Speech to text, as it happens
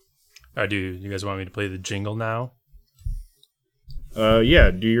All right, do you guys want me to play the jingle now?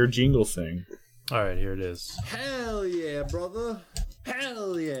 Yeah, do your jingle thing. All right, here it is. Hell yeah, brother.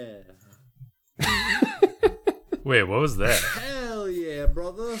 Hell yeah. Wait, what was that? Hell yeah,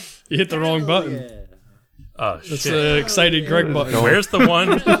 brother. You hit the wrong button. Yeah. Oh, That's shit. the excited Greg button. Where's the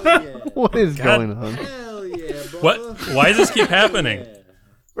one? Hell yeah. What is God. going on? Hell yeah, brother. What? Why does this keep happening? Yeah.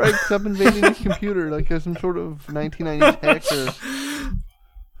 Right, stop invading his computer like there's some sort of 1990s hacker.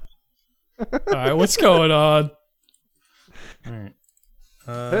 All right, what's going on? All right.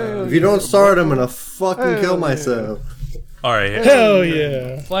 If you don't start, I'm gonna fucking Hell kill yeah. myself. All right. Hell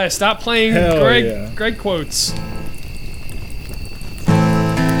yeah. Flash, stop playing Hell Greg. yeah. Greg quotes.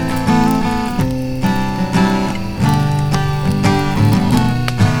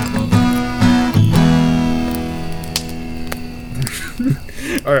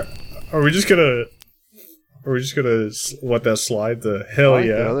 Are we just gonna let that slide? The hell I like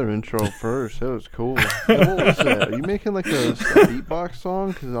the yeah. other intro first. That was cool. Hey, what was that? Are you making like a beatbox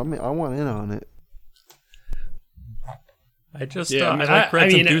song? Because I want in on it. I just Yeah, I I mean, like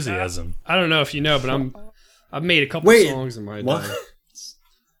Greg's I mean, enthusiasm. I don't know if you know, but I've made a couple Wait, songs in my what? day.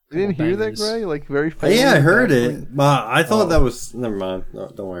 You didn't hear that, Bangers. Greg? Like very famous. Yeah, I heard it. backwards? But I thought that was. Never mind. No,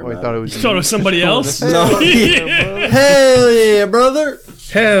 don't worry Oh, I about thought it. it was. You thought it was somebody else? No. Yeah, brother. Hell yeah, brother.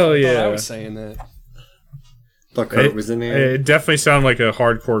 Hell Oh, I yeah. was saying that. Thought Kurt was in there. It definitely sounded like a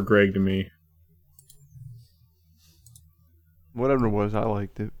hardcore Greg to me. Whatever it was, I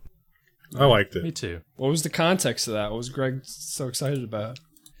liked it. I liked Me it. too. What was the context of that? What was Greg so excited about?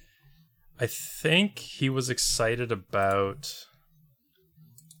 I think he was excited about.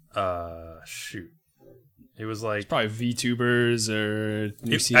 Shoot. It was like. Probably VTubers or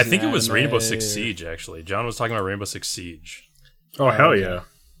new season I think it was anime Rainbow Six or- Siege, actually. John was talking about Rainbow Six Siege. Oh, hell okay. yeah.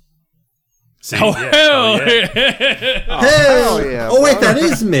 See, Oh, yeah, hell oh, yeah. yeah. Hell yeah, Oh wait, brother. that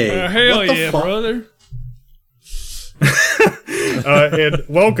is me. Hell What the yeah, fuck? brother. And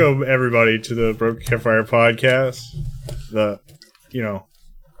welcome everybody to the Broken Campfire podcast.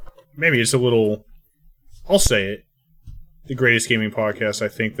 Maybe it's a little, I'll say it, the greatest gaming podcast I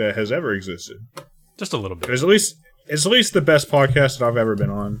think that has ever existed. Just a little bit. It's at least the best podcast that I've ever been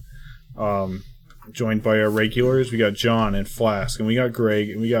on. Joined by our regulars, we got John and Flask, and we got Greg,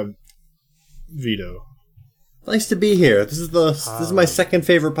 and we got Vito. Nice to be here. This is my second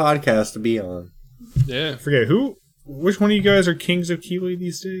favorite podcast to be on. Yeah. I forget which one of you guys are kings of Keeley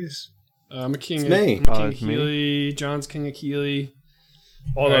these days? I'm a king. It's of, me. I'm a king of It's me. Keeley. John's king of Keeley.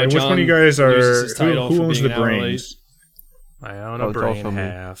 Which one of you guys are uses his title who for owns being the an hour brains? I own Oh, a it's brain also me.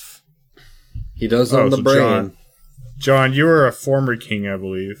 half. He does Oh, own the so brain. John, you were a former king, I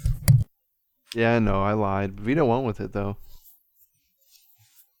believe. Yeah, I know. I lied. Vito went with it though.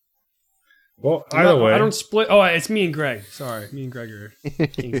 Well, either way, I don't split. Oh, it's me and Greg. Sorry, me and Greg are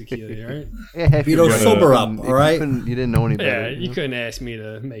kings of Keeley, all right? Yeah, half Vito, your sober brother. up, You all right? couldn't- You didn't know any Yeah, better. you know? couldn't ask me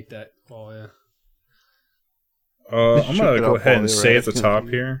to make that call, yeah. I'm Shook gonna it go up ahead while and they were say at the asking top you.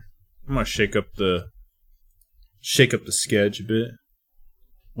 here. I'm gonna shake up the sketch a bit.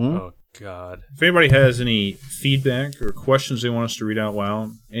 Hmm? Oh, God. If anybody has any feedback or questions they want us to read out loud,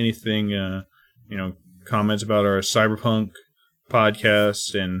 anything, comments about our Cyberpunk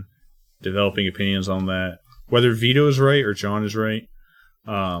podcast and developing opinions on that, whether Vito is right or John is right,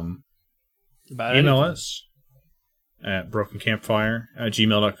 About email anything. us at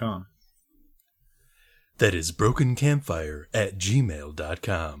brokencampfire@gmail.com. That is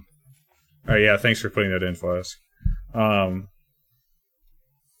brokencampfire@gmail.com. Oh yeah, thanks for putting that in, Flask. All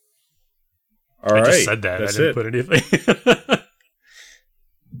I right, just said that. That's I didn't it. put anything.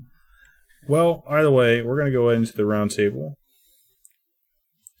 Well, either way, we're going to go into the round table.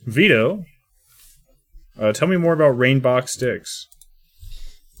 Vito, tell me more about Rainbox Sticks.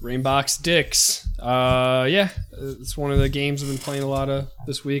 Rainbox Dicks. It's one of the games I've been playing a lot of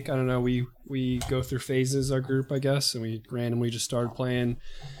this week. I don't know, we go through phases, our group, I guess, and we randomly just started playing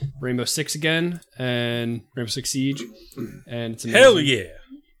Rainbow Six again and Rainbow Six Siege, and it's amazing. Hell yeah.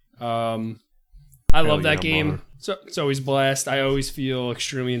 I love that yeah, game. brother. So it's always a blast. I always feel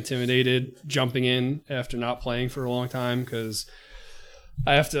extremely intimidated jumping in after not playing for a long time because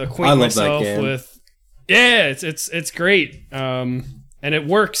I have to I acquaint love that myself game. with. Yeah, it's great. And it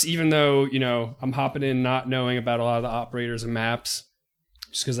works even though I'm hopping in not knowing about a lot of the operators and maps,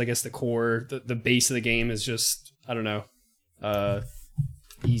 just because I guess the core, the base of the game is just I don't know,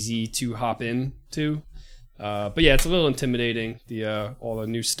 easy to hop in to. But yeah, it's a little intimidating, all the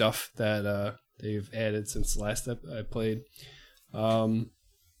new stuff that they've added since the last I played.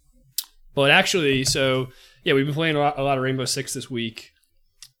 But actually, so yeah, we've been playing a lot of Rainbow Six this week.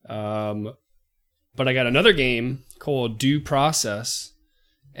 But I got another game called Due Process,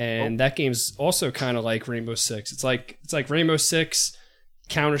 and that game's also kind of like Rainbow Six. It's like Rainbow Six,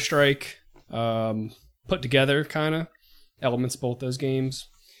 Counter-Strike, put together kind of elements of both those games,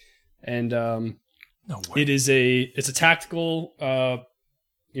 and No way. it's a tactical,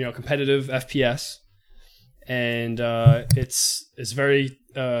 competitive FPS, and it's very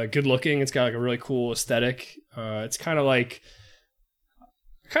good looking. It's got like a really cool aesthetic. It's kind of like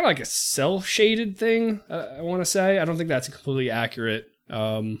a cell shaded thing. I want to say. I don't think that's completely accurate,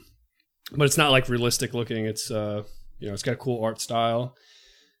 but it's not like realistic looking. It's it's got a cool art style,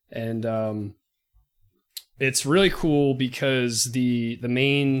 and it's really cool because the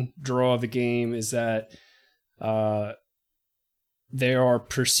main draw of the game is that there are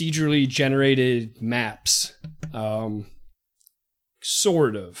procedurally generated maps,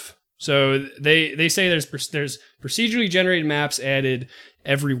 sort of. So they say there's procedurally generated maps added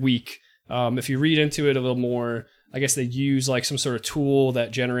every week. If you read into it a little more, I guess they use like some sort of tool that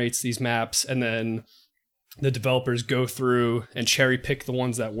generates these maps, and then the developers go through and cherry pick the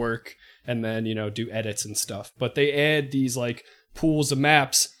ones that work, and then do edits and stuff. But they add these like pools of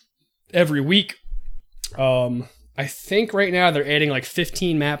maps every week. I think right now they're adding like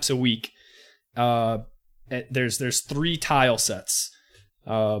 15 maps a week. There's 3 tile sets,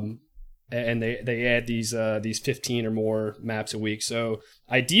 and they add these 15 or more maps a week. So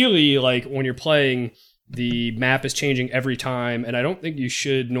ideally, like when you're playing, the map is changing every time, and I don't think you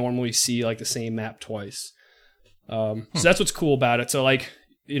should normally see like the same map twice. So that's what's cool about it. So like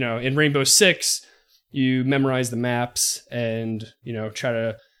in Rainbow Six, you memorize the maps and try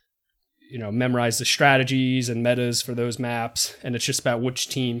to memorize the strategies and metas for those maps, and it's just about which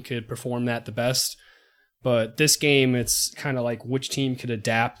team could perform that the best. But this game, it's kind of like which team could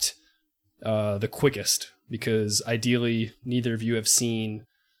adapt the quickest, because ideally neither of you have seen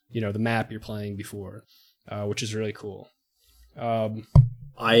the map you're playing before, which is really cool. I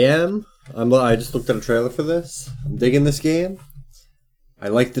just looked at a trailer for this. I'm digging this game. I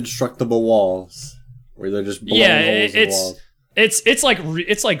like the destructible walls where they're just blowing holes in the walls. It's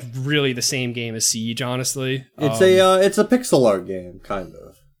like really the same game as Siege, honestly. It's a pixel art game, kind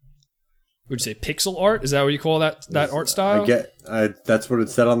of. Would you say pixel art? Is that what you call that art style? That's what it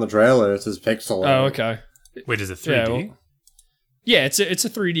said on the trailer. It says pixel art. Oh, okay. Wait, is it 3D? Yeah, it's a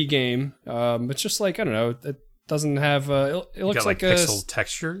 3D game. It's just like, I don't know. It doesn't have. It looks got, like pixel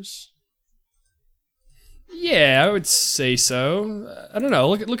textures. Yeah, I would say so. I don't know.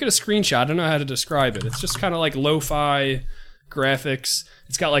 Look at a screenshot. I don't know how to describe it. It's just kind of like lo-fi graphics.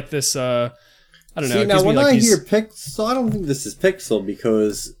 It's got like this. I don't know. See, now when I hear pixel, I don't think this is pixel,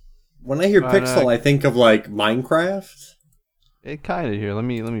 because when I hear pixel, I think of like Minecraft. It kind of here. Let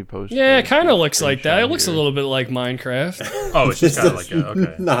me post. Yeah, it kind of looks like that. It looks a little bit like Minecraft. Oh, it's just kind of like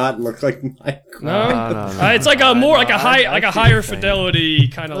okay. Not look like Minecraft. No. It's like a more like a higher fidelity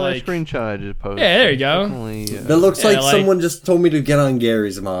kind of like screenshot I just posted. Yeah, there you go. That looks like someone just told me to get on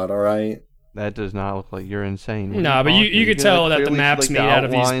Gary's mod. All right. That does not look like you're insane. No, but you could tell that the map's made out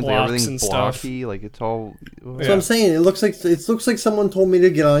of these blocks and stuff. Like it's all. So I'm saying it looks like someone told me to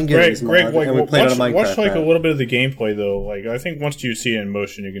get on Gary's mod, and we played on a Minecraft. Watch like a little bit of the gameplay though. Like I think once you see it in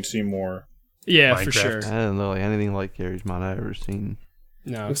motion, you can see more. Yeah, Minecraft. for sure. I don't know like anything like Gary's mod I've ever seen.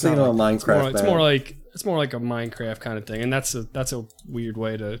 No, looks like a Minecraft. It's more like a Minecraft kind of thing, and that's a weird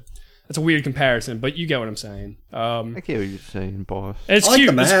way to. That's a weird comparison, but you get what I'm saying. I get what you're saying, boss. It's I like cute.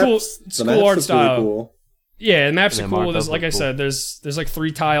 the maps. It's cool. It's The cool maps art look style. really cool. Yeah, the maps are cool. markup There's, like I looks said, there's like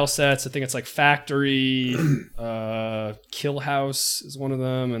 3 tile sets. I think it's like Factory, Kill House is one of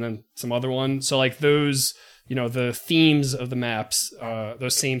them, and then some other one. So like those, the themes of the maps,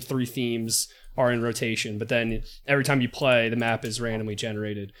 those same 3 themes are in rotation. But then every time you play, the map is randomly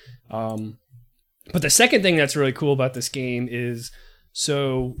generated. But the second thing that's really cool about this game is,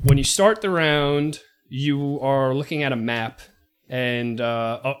 so when you start the round, you are looking at a map, and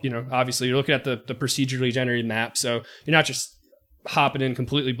obviously you're looking at the procedurally generated map. So you're not just hopping in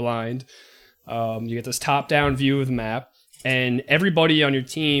completely blind. You get this top-down view of the map, and everybody on your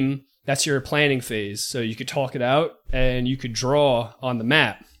team, that's your planning phase. So you could talk it out, and you could draw on the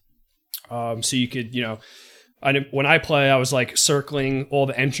map. So you could, when I play, I was like circling all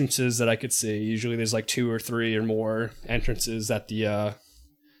the entrances that I could see. Usually there's like 2 or 3 or more entrances that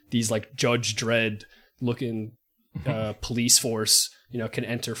these like Judge Dredd looking police force, can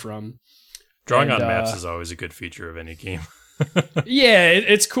enter from. Drawing on maps is always a good feature of any game. Yeah,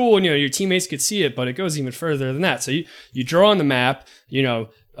 it's cool, and your teammates could see it, but it goes even further than that. So you draw on the map,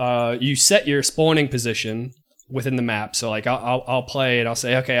 you set your spawning position within the map. So like I'll play and I'll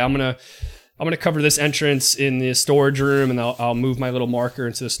say, okay, I'm gonna cover this entrance in the storage room, and I'll move my little marker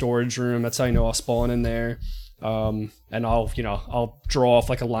into the storage room. That's how I'll spawn in there. and I'll draw off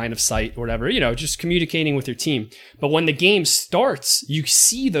like a line of sight or whatever, just communicating with your team. But when the game starts, you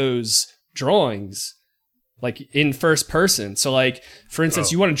see those drawings like in first person. So like, for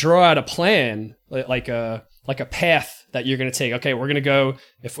instance, you want to draw out a plan, like a path that you're going to take. Okay, we're going to go,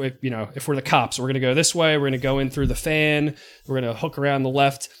 if we're the cops, we're going to go this way. We're going to go in through the fan. We're going to hook around the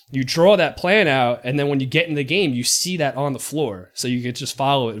left. You draw that plan out. And then when you get in the game, you see that on the floor. So you can just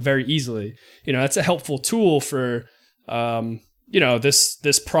follow it very easily. That's a helpful tool for,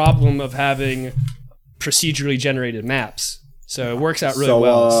 this problem of having procedurally generated maps. So it works out really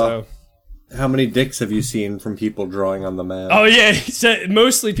well. So how many dicks have you seen from people drawing on the map? Oh yeah.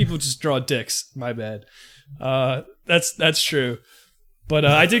 Mostly people just draw dicks. My bad. That's true. But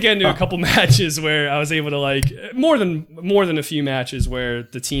I did get into a couple matches where I was able to like more than a few matches where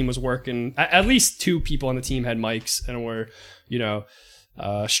the team was working. At least 2 people on the team had mics and were,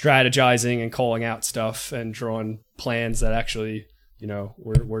 strategizing and calling out stuff and drawing plans that actually,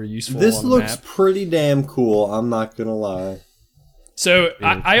 were useful. This on the looks map. pretty damn cool. I'm not gonna lie. So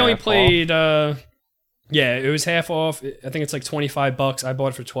I only played. It was half off. I think it's like $25. I bought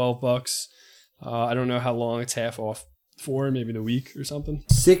it for $12. I don't know how long it's half off for, maybe a week or something.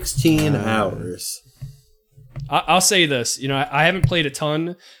 16 hours. I'll say this, I haven't played a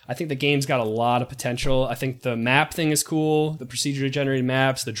ton. I think the game's got a lot of potential. I think the map thing is cool. The procedurally generated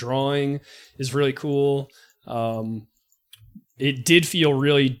maps, the drawing is really cool. It did feel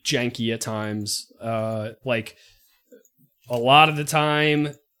really janky at times. Like a lot of the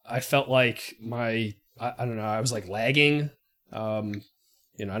time I felt like I don't know, I was like lagging.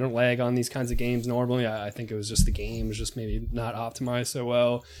 I don't lag on these kinds of games normally. I think it was just the game was just maybe not optimized so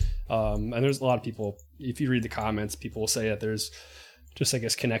well. And there's a lot of people, if you read the comments, people will say that there's just, I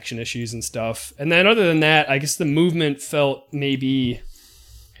guess, connection issues and stuff. And then other than that, I guess the movement felt maybe,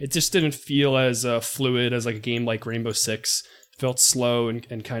 it just didn't feel as fluid as like a game like Rainbow Six. It felt slow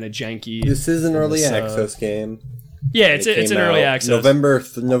and kind of janky. This is an early access game. Yeah, it's an early access. November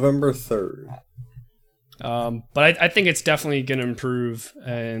 3rd. But I think it's definitely going to improve,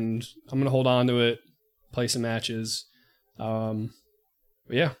 and I'm going to hold on to it, play some matches. But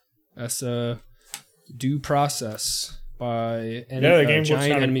yeah, that's Due Process by the game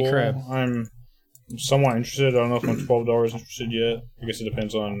Giant Enemy cool. Crab. I'm somewhat interested. I don't know if I'm $12 interested yet. I guess it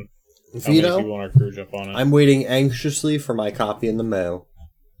depends on how many people on our crew jump on it. I'm waiting anxiously for my copy in the mail.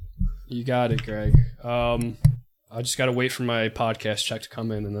 You got it, Greg. I just got to wait for my podcast check to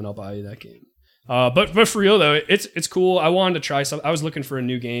come in, and then I'll buy you that game. But for real though, it's cool. I wanted to try something. I was looking for a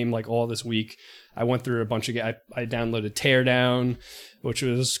new game like all this week. I went through a bunch of I downloaded Teardown, which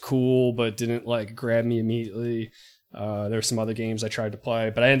was cool, but didn't like grab me immediately. There were some other games I tried to play,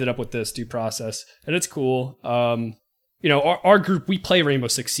 but I ended up with this Due Process, and it's cool. Our group, we play Rainbow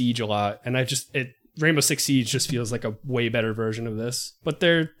Six Siege a lot, and Rainbow Six Siege just feels like a way better version of this, but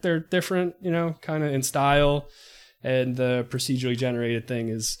they're different, kind of in style, and the procedurally generated thing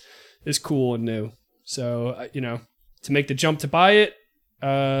is cool and new. So, to make the jump to buy it,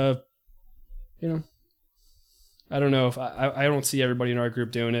 I don't know if I don't see everybody in our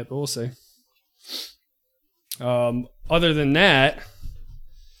group doing it, but we'll see. Other than that,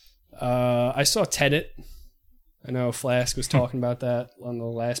 I saw Tenet. I know Flask was talking about that on the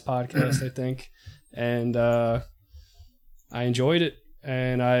last podcast, I think. And I enjoyed it.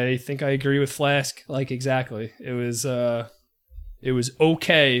 And I think I agree with Flask, like exactly. It was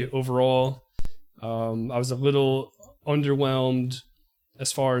okay overall. I was a little underwhelmed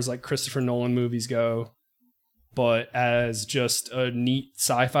as far as like Christopher Nolan movies go, but as just a neat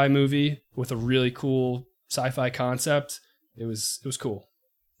sci-fi movie with a really cool sci-fi concept, it was cool.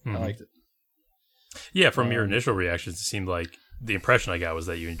 Mm-hmm. I liked it. Yeah, from your initial reactions, it seemed like the impression I got was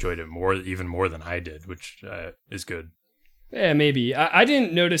that you enjoyed it even more than I did, which is good. Yeah, maybe. I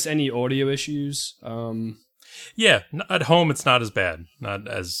didn't notice any audio issues. Yeah, at home it's not as bad, not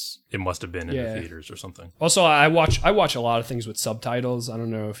as it must have been in the theaters or something. Also, I watch a lot of things with subtitles. I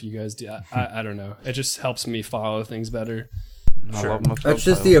don't know if you guys do. I don't know. It just helps me follow things better. Sure. That's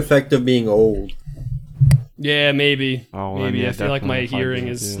just the effect of being old. Yeah, maybe. Yeah, I feel like my hearing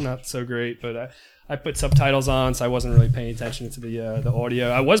is not so great, but I put subtitles on, so I wasn't really paying attention to the audio.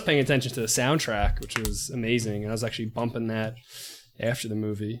 I was paying attention to the soundtrack, which was amazing, and I was actually bumping that after the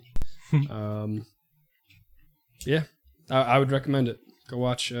movie. Yeah, I would recommend it. Go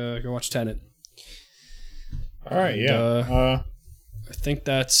watch Tenet. All right, yeah. I think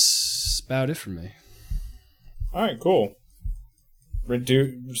that's about it for me. All right, cool.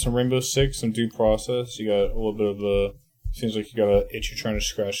 Do some Rainbow Six, some Due Process. You got a little bit of seems like you got an itch you're trying to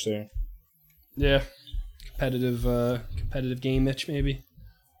scratch there. Yeah, competitive game itch maybe.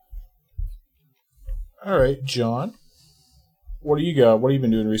 All right, John. What do you got? What have you been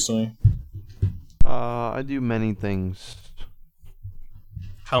doing recently? I do many things.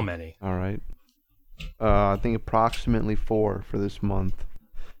 How many? All right. I think approximately 4 for this month.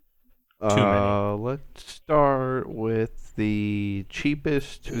 Too many. Let's start with the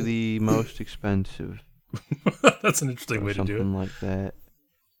cheapest to the most expensive. That's an interesting way to do it. Something like that.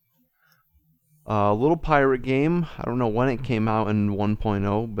 A little pirate game. I don't know when it came out in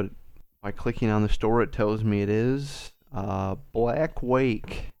 1.0, but by clicking on the store, it tells me it is. Black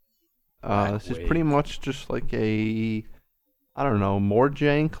Wake. This is pretty much just like a, I don't know, more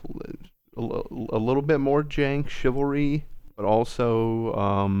jank, a little bit more jank chivalry, but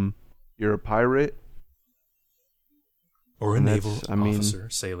also you're a pirate. Or a naval officer,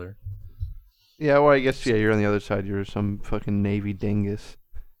 sailor. Yeah, well, I guess, you're on the other side. You're some fucking Navy dingus.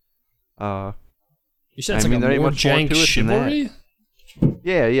 You said it's like a more jank chivalry?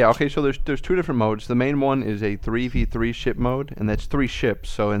 Yeah. Okay, so there's 2 different modes. The main one is a 3v3 ship mode, and that's 3 ships.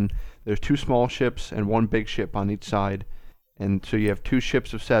 So there's 2 small ships and 1 big ship on each side. And so you have 2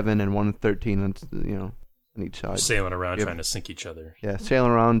 ships of 7 and 1 of 13 on each side. Sailing around trying to sink each other. Yeah,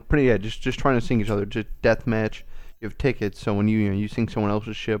 sailing around, just trying to sink each other. Just death match. You have tickets, so when you sink someone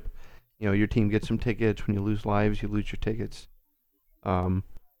else's ship, your team gets some tickets. When you lose lives, you lose your tickets.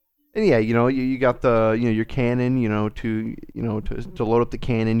 And yeah, you got the your cannon, to load up the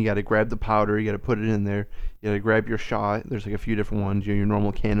cannon, you got to grab the powder, you got to put it in there. You got to grab your shot. There's like a few different ones. Your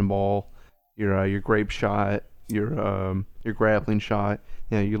normal cannonball, your grape shot, your grappling shot.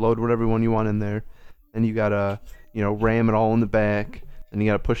 You load whatever one you want in there, and you got to ram it all in the back. Then you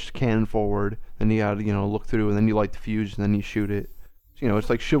got to push the cannon forward. Then you got to look through, and then you light the fuse, and then you shoot it. So,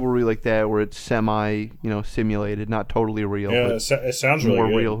 it's like chivalry like that, where it's semi simulated, not totally real. Yeah, but it sounds really more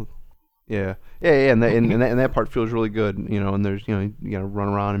good. real. Yeah, and that part feels really good, and there's you gotta run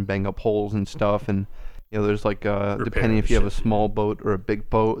around and bang up holes and stuff, and there's like depending if you have a small boat or a big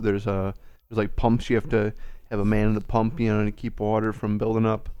boat, there's like pumps you have to have a man in the pump, to keep water from building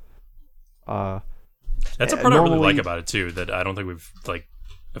up. That's a part I really like about it too, that I don't think we've like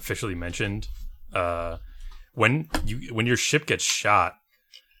officially mentioned. When your ship gets shot,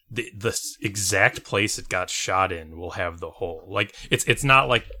 the exact place it got shot in will have the hole. Like it's not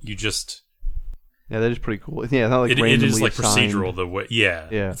like you just. Yeah, that is pretty cool. Yeah, it's not like it is like assigned. procedural. The way, yeah,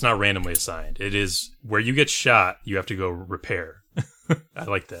 it's not randomly assigned. It is where you get shot, you have to go repair. I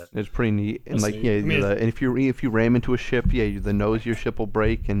like that. It's pretty neat, and and if you ram into a ship, the nose of your ship will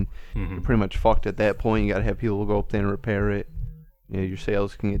break, and you're pretty much fucked at that point. You got to have people go up there and repair it. Your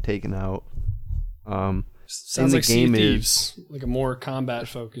sails can get taken out. Sounds like Sea of Thieves, like a more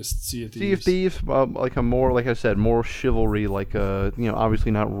combat-focused Sea of Thieves. Sea of Thieves, like a more, like I said, more chivalry, like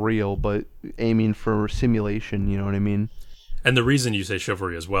obviously not real, but aiming for simulation. You know what I mean? And the reason you say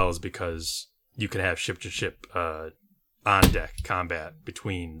chivalry as well is because you can have ship-to-ship on-deck combat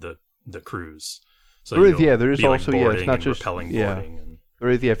between the crews. So there is also it's not just repelling boarding. And there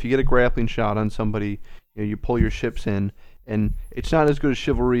is, if you get a grappling shot on somebody, you pull your ships in. And it's not as good as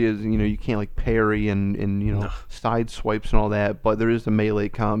chivalry as, you can't like parry and side swipes and all that, but there is the melee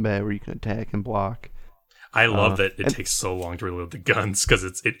combat where you can attack and block. I love that it takes so long to reload the guns because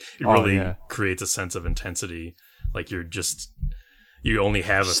it really creates a sense of intensity. Like you only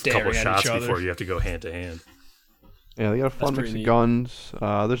have a couple shots before you have to go hand to hand. Yeah, they got a fun mix of guns.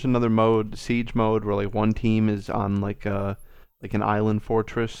 There's another mode, siege mode, where like one team is on like an island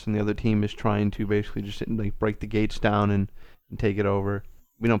fortress, and the other team is trying to basically just like break the gates down and take it over.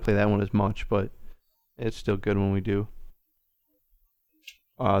 We don't play that one as much, but it's still good when we do.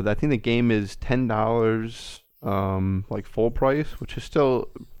 I think the game is $10, like full price, which is still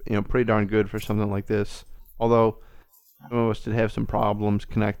pretty darn good for something like this. Although some of us did have some problems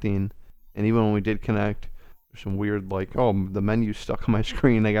connecting, and even when we did connect, there's some weird the menu's stuck on my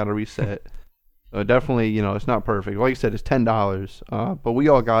screen. I got to reset. So definitely, it's not perfect. Like I said, it's $10, but we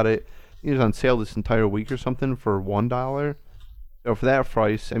all got it. It was on sale this entire week or something for $1. So for that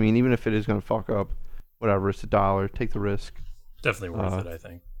price, I mean, even if it is going to fuck up, whatever, it's $1. Take the risk. Definitely worth it, I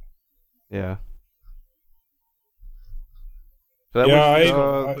think. Yeah. So that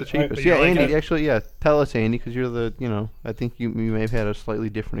was the cheapest. Andy, actually, tell us, Andy, because you're the, I think you may have had a slightly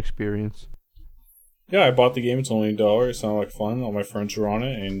different experience. Yeah, I bought the game. It's only $1. It sounded like fun. All my friends were on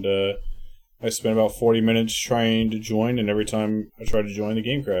it, and I spent about 40 minutes trying to join, and every time I tried to join, the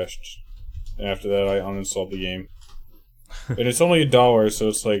game crashed. And after that, I uninstalled the game. And it's only $1, so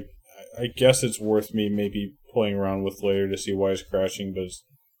it's like, I guess it's worth me maybe playing around with later to see why it's crashing, but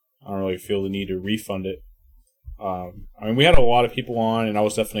I don't really feel the need to refund it. I mean, we had a lot of people on, and I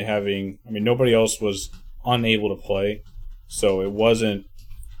was definitely nobody else was unable to play, so it wasn't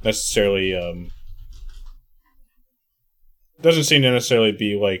necessarily doesn't seem to necessarily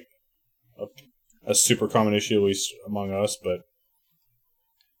be like a super common issue, at least among us, but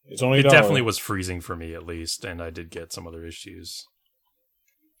it's only It $1. definitely was freezing for me at least, and I did get some other issues.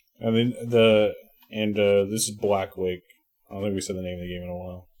 I mean this is Black Lake. I don't think we said the name of the game in a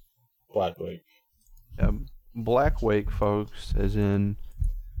while. Black Lake. Yeah, Black Wake, folks, as in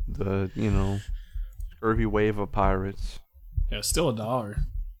the scurvy wave of pirates. Yeah, still $1.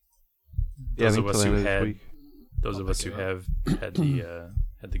 Yeah, Those I of think us till who the end of this had, week. those of us who have had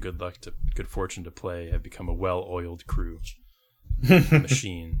the good fortune to play have become a well-oiled crew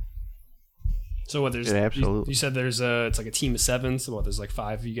machine. So what? There's Yeah, absolutely. You said there's it's like a team of 7. So what? There's like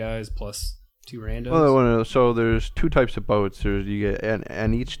 5 of you guys plus 2 randos. Well, so there's 2 types of boats. There's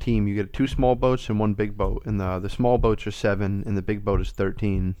and each team you get 2 small boats and 1 big boat, and the small boats are 7 and the big boat is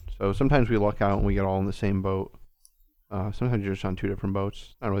 13. So sometimes we luck out and we get all in the same boat. Sometimes you're just on 2 different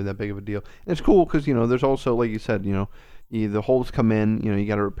boats. Not really that big of a deal. And it's cool because there's also, like you said, the holes come in. You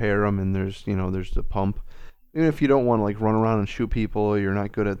got to repair them, and there's the pump. Even if you don't want to like run around and shoot people, or you're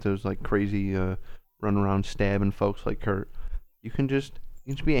not good at those like crazy run around stabbing folks like Kurt, you can just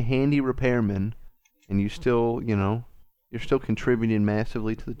be a handy repairman, and you're still contributing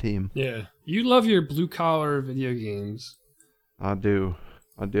massively to the team. Yeah, you love your blue collar video games. I do.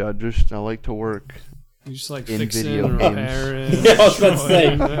 I like to work. You just like In fixing video and games. repairing. Yeah, I was about to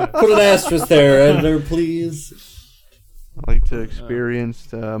say, put an asterisk there, editor, please. I like to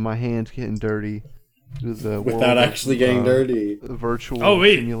experience my hands getting dirty through the Without world of, actually getting dirty. virtual Oh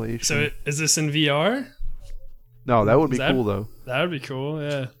wait, simulation. so is this in VR? No, that would be Is that- cool though. That would be cool.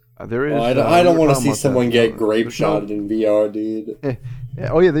 Yeah. There is. Well, I don't we were want to talking see about someone that. get grape There's no- shotted in VR, dude. Yeah,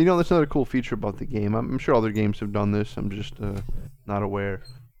 oh yeah, that's another cool feature about the game. I'm sure other games have done this. I'm just not aware.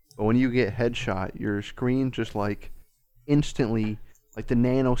 But when you get headshot, your screen just like instantly, like the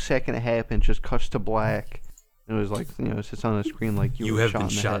nanosecond it happens, just cuts to black. And it was like it sits on the screen like You were have been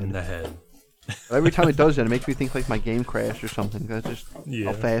shot shot in in the head. But every time it does that, it makes me think like my game crashed or something. That's just Yeah.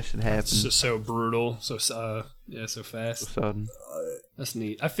 how fast it It's happens. just so brutal. So so So fast. sudden. That's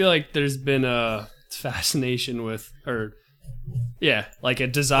neat. I feel like there's been a fascination with, like a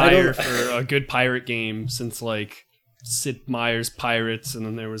desire for a good pirate game since like Sid Meier's Pirates, and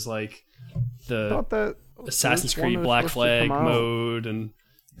then there was like the Thought that Assassin's there was one Creed that was Black supposed to Flag come out. mode, and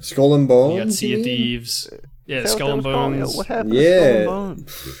Skull and Bones? you got Sea of you mean? Thieves. Yeah, Is that Skull and what that was called? Bones. Yeah, what happened Yeah. to Skull and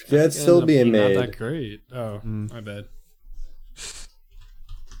Bones? Yeah, it's It still ended up being Not made. that great. Oh, my bad.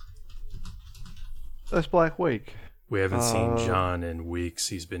 That's Black Wake. We haven't seen John in weeks.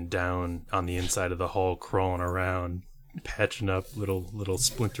 He's been down on the inside of the hull, crawling around, patching up little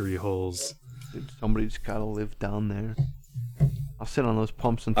splintery holes. Dude, somebody's got to live down there. I'll sit on those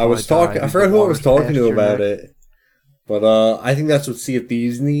pumps until I was die. talking. I Dude, forgot the who I was water's talking past to your about neck. it, but I think that's what Sea of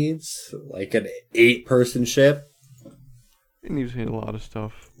Thieves needs, like an 8-person ship. It needs a lot of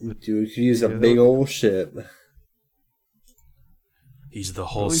stuff. Dude, you could use a Yeah, big that would- old ship. He's the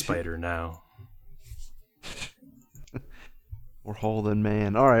hull At least spider now. More hull than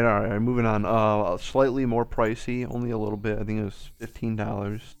man. All right. Moving on. Slightly more pricey, only a little bit. I think it was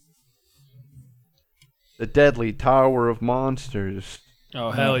 $15. The Deadly Tower of Monsters. Oh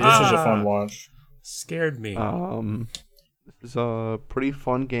hell This yeah! was a fun watch. Scared me. This is a pretty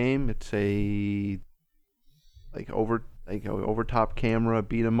fun game. It's a overtop camera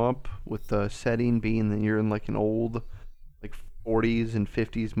beat 'em up with the setting being that you're in like an old like 40s and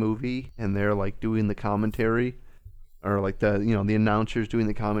 50s movie, and they're like doing the commentary, or like the announcers doing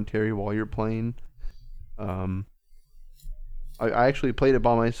the commentary while you're playing. I actually played it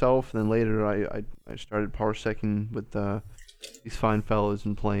by myself, and then later I started parsecing with these fine fellas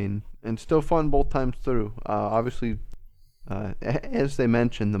and playing, and still fun both times through. Obviously, as they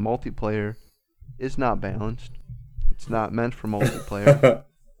mentioned, the multiplayer is not balanced. It's not meant for multiplayer.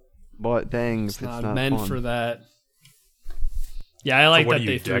 But dang, It's if it's not not meant fun. for that. Yeah, I like So what that are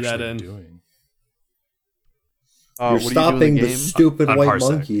they you threw that actually in. doing? You're what do you do in stopping the game? stupid On white Parsec.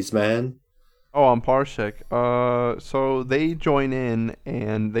 monkeys, man. Oh, on Parsec. So they join in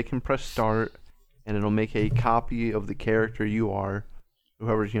and they can press start, and it'll make a copy of the character you are,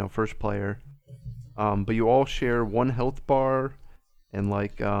 whoever's first player. But you all share one health bar, and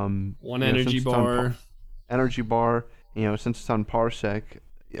like One since energy it's on bar. energy bar. Since it's on Parsec,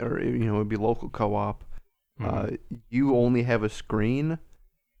 or it'd be local co-op. You only have a screen,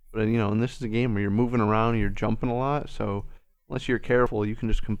 but and this is a game where you're moving around, and you're jumping a lot, so. Unless you're careful, you can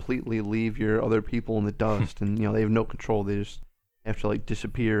just completely leave your other people in the dust, and they have no control. They just have to like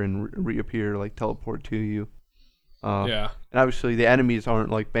disappear and reappear, like teleport to you. Yeah. And obviously, the enemies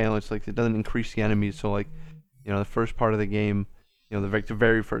aren't like balanced. Like it doesn't increase the enemies. So like, the first part of the game, the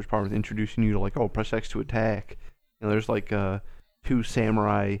very first part was introducing you to like, oh, press X to attack, there's like 2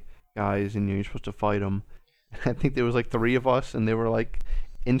 samurai guys, and you're supposed to fight them. I think there was like 3 of us, and they were like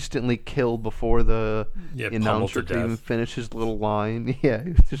instantly killed before the announcer could even finish his little line. Yeah,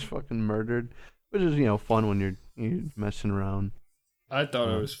 he was just fucking murdered, which is fun when you're messing around. I thought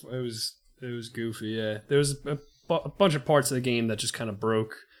it was goofy. Yeah, there was a bunch of parts of the game that just kind of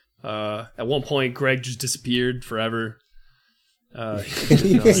broke. At one point, Greg just disappeared forever. I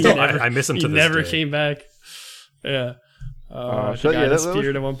miss him to this day. He never came back. Yeah. That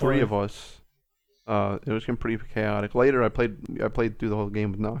disappeared at one point. 3 of us. It was getting pretty chaotic. Later, I played through the whole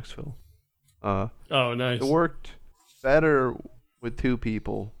game with Knoxville. Oh, nice. It worked better with 2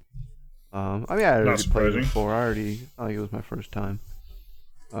 people. I had already played before. I think it was my first time.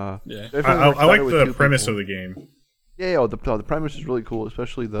 I like the premise of the game. Yeah, the premise is really cool,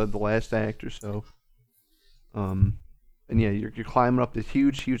 especially the last act or so. And yeah, you're climbing up this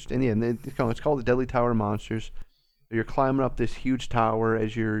huge, and it's called the Deadly Tower Monsters. You're climbing up this huge tower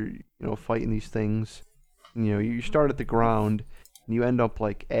as you're, fighting these things. And, you start at the ground, and you end up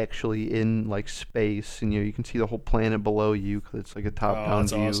like actually in like space, and you can see the whole planet below you because it's like a top-down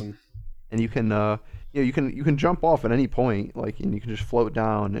view. Awesome. And you can, you can jump off at any point, and you can just float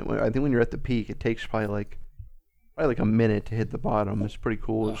down. And I think when you're at the peak, it takes probably like a minute to hit the bottom. It's pretty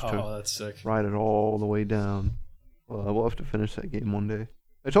cool. That's sick. Ride it all the way down. We'll have to finish that game one day.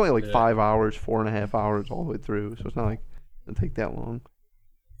 It's only like 5 hours, 4.5 hours all the way through, so it's not like it'll take that long.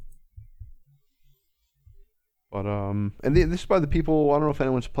 But this is by the people. I don't know if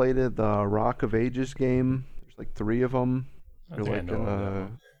anyone's played it. The Rock of Ages game. There's like 3 of them. They're like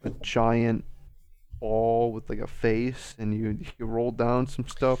a giant ball with like a face, and you roll down some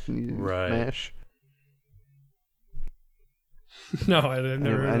stuff and you smash. No, I've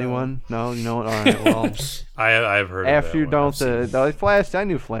never heard anyone? No, you know what? All right, well, I've heard. After you're done with the Flash, I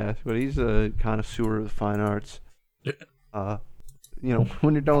knew Flash, but he's a connoisseur of the fine arts. When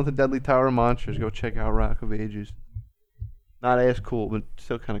you're done with the Deadly Tower of Monsters, go check out Rock of Ages. Not as cool, but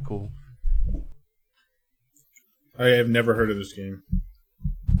still kind of cool. I have never heard of this game.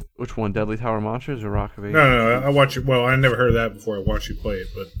 Which one, Deadly Tower of Monsters or Rock of Ages? No, I watch it. Well, I never heard of that before I watched you play it,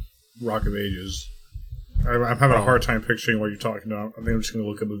 but Rock of Ages. I'm having a hard time picturing what you're talking about. I think I'm just going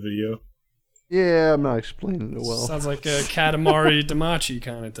to look up a video. Yeah, I'm not explaining it well. Sounds like a Katamari Damacy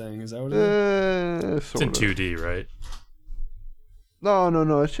kind of thing. Is that what it is? It's in 2D, right? No.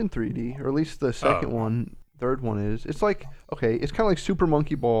 It's in 3D, or at least the third one is. It's like, it's kind of like Super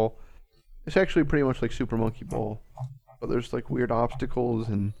Monkey Ball. It's actually pretty much like Super Monkey Ball, but there's like weird obstacles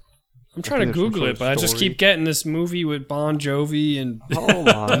and. I'm trying to Google it, but I just keep getting this movie with Bon Jovi and. Hold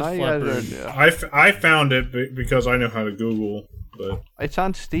on, I found it because I know how to Google, but it's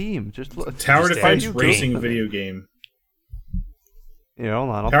on Steam. Just look. Tower Defense Racing video game. Yeah,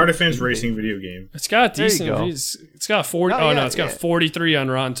 hold on. Tower Defense Racing video game. It's got decent. It's got 40. It's got 43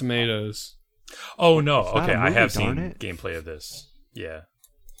 on Rotten Tomatoes. Oh no! Okay, I have seen gameplay of this. Yeah,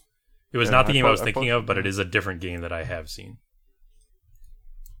 it was not the game I was thinking of, but it is a different game that I have seen.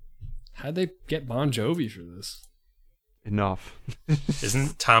 How'd they get Bon Jovi for this? Enough.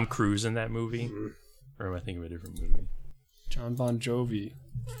 Isn't Tom Cruise in that movie? Or am I thinking of a different movie? John Bon Jovi.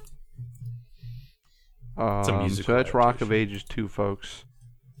 So that's Rock of Ages 2, folks.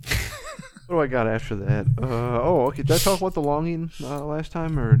 What do I got after that? Okay. Did I talk about The Longing last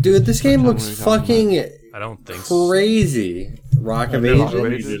time? Or dude, this game looks fucking I don't think so. Crazy. Rock of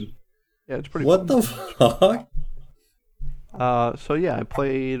Ages? Yeah, it's pretty What cool. the fuck? I'm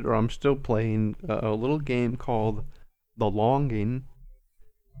still playing a little game called The Longing.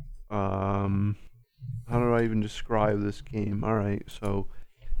 How do I even describe this game? Alright, so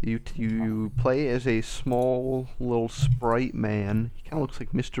you play as a small little sprite man. He kind of looks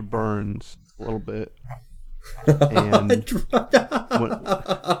like Mr. Burns a little bit. And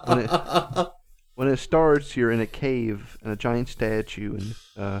when it starts, you're in a cave and a giant statue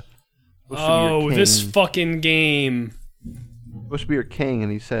and this fucking game. Supposed to be your king,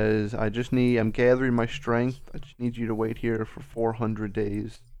 and he says, I'm gathering my strength. I just need you to wait here for 400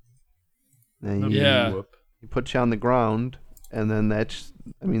 days. And he puts you on the ground, and then that's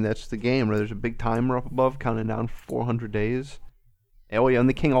the game. Right? There's a big timer up above counting down for 400 days. And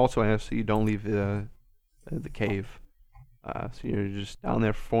the king also asks that you don't leave the cave. So you're just down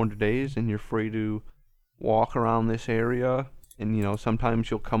there for 400 days, and you're free to walk around this area. And, sometimes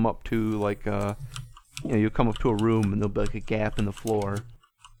you'll come up to, like, you'll come up to a room, and there'll be, like, a gap in the floor.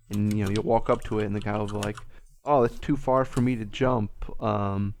 And, you'll walk up to it, and the guy will be like, oh, that's too far for me to jump.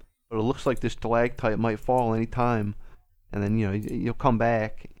 But it looks like this stalactite might fall any time. And then, you'll come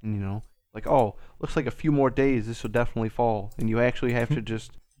back, and, like, oh, looks like a few more days, this will definitely fall. And you actually have to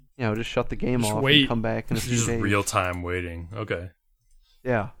just, just shut the game Just off wait. and come back in a few Just days. real time waiting. Okay.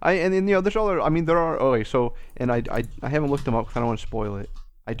 Yeah, and there's other. I mean, there are. Okay, so and I haven't looked them up because I don't want to spoil it.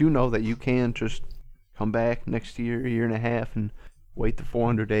 I do know that you can just come back next year and a half, and wait the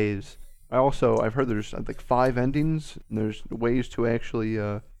 400 days. I've heard there's like 5 endings, and there's ways to actually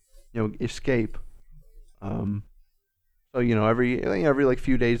escape. So every like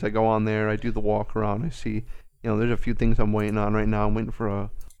few days I go on there, I do the walk around, I see there's a few things I'm waiting on right now. I'm waiting for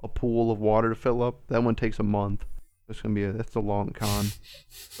a pool of water to fill up. That one takes a month. That's a long con.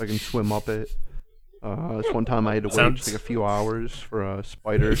 So I can swim up it. This one time I had to wait just like a few hours for a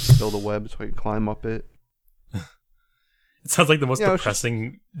spider to build a web so I could climb up it. It sounds like the most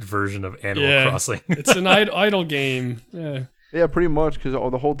depressing version of Animal Crossing. It's an idle game. Yeah. Yeah, pretty much, because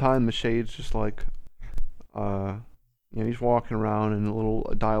the whole time the Shade's just like, he's walking around and a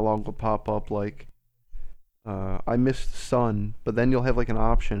little dialogue will pop up like, I miss the sun, but then you'll have like an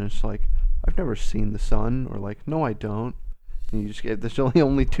option. It's like, I've never seen the sun, or like, no, I don't. And you just get, there's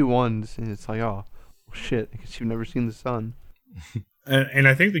only 2 ones, and it's like, oh, shit, I guess you've never seen the sun. And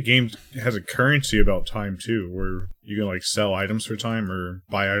I think the game has a currency about time too, where you can like sell items for time or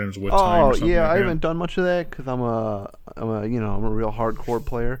buy items with time. Or something yeah, like I that. haven't done much of that because I'm a real hardcore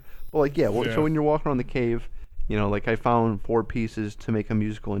player. But like, so when you're walking around the cave, like I found 4 pieces to make a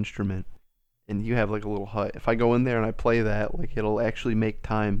musical instrument, and you have like a little hut. If I go in there and I play that, like it'll actually make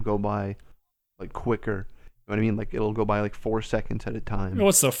time go by like quicker. You know what I mean? Like it'll go by like 4 seconds at a time.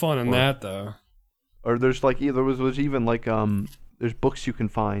 What's the fun in that though? Or there's like was even like there's books you can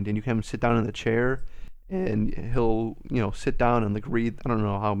find, and you can have him sit down in the chair, and he'll sit down and like read. I don't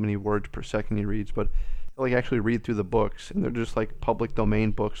know how many words per second he reads, but he'll like actually read through the books, and they're just like public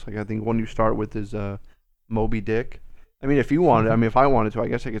domain books. Like I think one you start with is Moby Dick. I mean, if you wanted, if I wanted to, I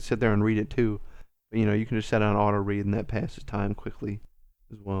guess I could sit there and read it too. But you can just set on auto read, and that passes time quickly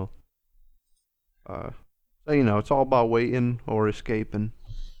as well. So it's all about waiting or escaping.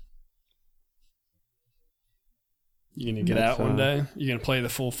 You gonna get out one day? You gonna play the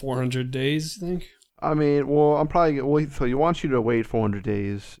full 400 days? You think? I mean, well, I'm probably so he wants you to wait 400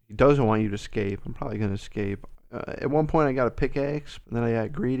 days. He doesn't want you to escape. I'm probably gonna escape. At one point, I got a pickaxe, but then I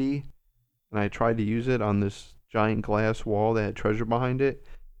got greedy, and I tried to use it on this giant glass wall that had treasure behind it.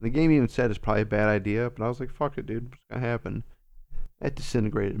 And the game even said it's probably a bad idea, but I was like, "Fuck it, dude, what's gonna happen?" I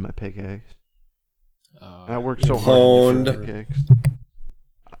disintegrated my pickaxe. And I worked so hard to get the pickaxe.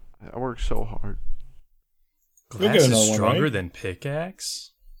 I worked so hard. Glass is stronger than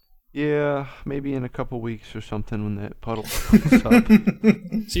pickaxe? Yeah, maybe in a couple weeks or something when that puddle comes up.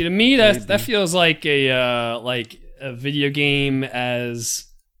 See, to me, that feels like a video game as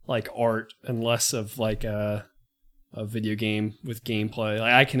like art, and less of like a video game with gameplay.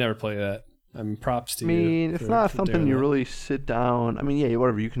 Like, I can never play that. Props to you. I mean, it's not something you really sit down. I mean, yeah,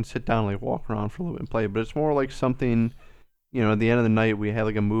 whatever. You can sit down, like walk around for a little bit and play, but it's more like something. At the end of the night, we had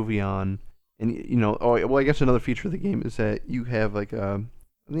like a movie on. And, I guess another feature of the game is that you have like, I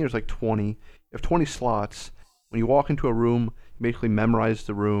think there's like 20. You have 20 slots. When you walk into a room, you basically memorize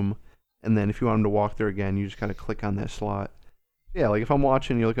the room. And then if you want them to walk there again, you just kind of click on that slot. Yeah, like if I'm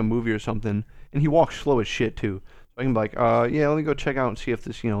watching like a movie or something, and he walks slow as shit too. So I can be like, let me go check out and see if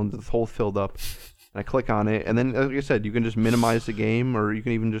this, this hole filled up. And I click on it. And then, like I said, you can just minimize the game, or you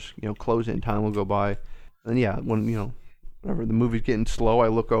can even just, close it and time will go by. And yeah, when, whenever the movie's getting slow, I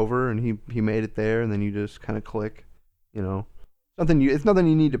look over and he made it there, and then you just kind of click, it's nothing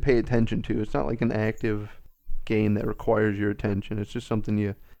you need to pay attention to. It's not like an active game that requires your attention. It's just something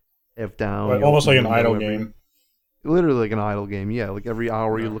you have down. Right, almost like an idle game. Literally like an idle game, yeah. Like every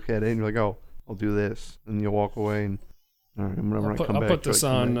hour you look at it and you're like, oh, I'll do this, and you walk away, and all right, whenever I come back, I'll put this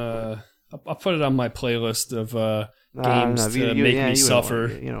on. I'll put it on my playlist of games to make me suffer.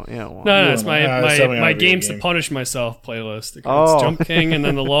 No, it's my games to punish myself playlist. It's Jump King and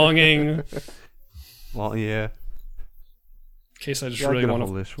then The Longing. Well, yeah. In case I just really want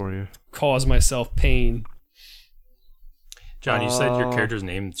to list for you. Cause myself pain. John, you said your character's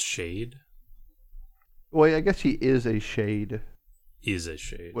name's Shade? Well, I guess he is a Shade. Is a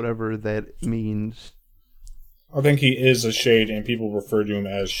Shade. Whatever that means. I think he is a Shade, and people refer to him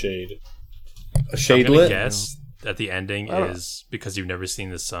as Shade. A Shadelet? Guess that the ending is because you've never seen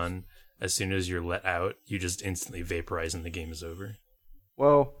the sun. As soon as you're let out, you just instantly vaporize and the game is over.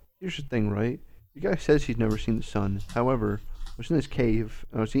 Well, here's the thing, right? The guy says he's never seen the sun. However, I was in this cave,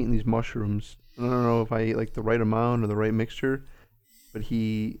 and I was eating these mushrooms. I don't know if I ate like the right amount or the right mixture, but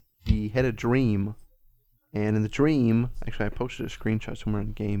he had a dream. And in the dream, actually I posted a screenshot somewhere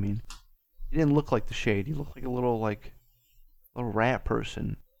in gaming. He didn't look like the Shade. He looked like a little rat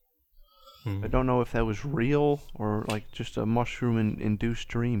person. I don't know if that was real or like just a mushroom-induced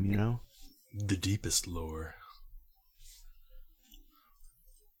dream, you know? The deepest lore.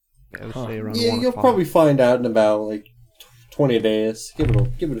 Yeah, I would say around Yeah, 1 you'll o'clock. probably find out in about like 20 days. Give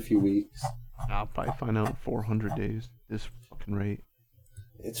it a few weeks. I'll probably find out in 400 days. This fucking rate.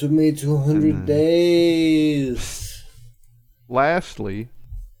 It's made 200 days. Lastly,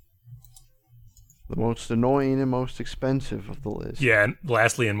 the most annoying and most expensive of the list. Yeah, and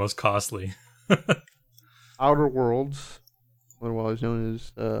lastly and most costly. Outer Worlds, otherwise known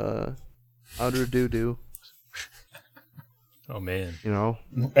as Outer Doo-Doo. Oh man. You know,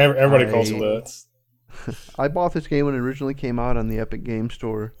 Everybody calls it that. I bought this game when it originally came out on the Epic Game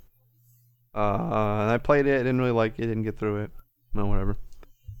Store. And I played it, didn't really like it, didn't get through it. No, whatever.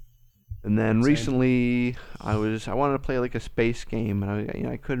 And then recently, I wanted to play like a space game, and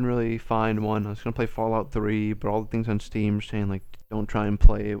I couldn't really find one. I was gonna play Fallout 3, but all the things on Steam are saying like don't try and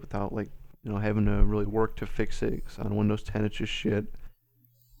play it without like having to really work to fix it. 'Cause on Windows 10 it's just shit.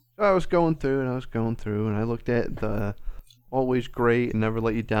 So I was going through, and I looked at the always great and never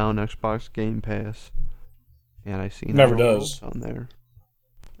let you down Xbox Game Pass, and I seen Never Outer does. Worlds on there,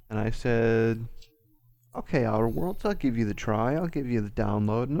 and I said, okay, Outer Worlds, I'll give you the try. I'll give you the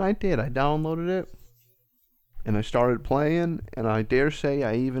download. And I did. I downloaded it. And I started playing. And I dare say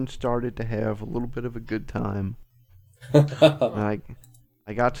I even started to have a little bit of a good time. And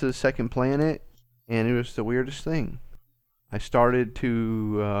I got to the second planet. And it was the weirdest thing. I started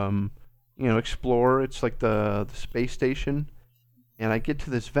to, explore. It's like the space station. And I get to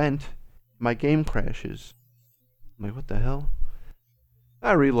this vent. My game crashes. I'm like, what the hell?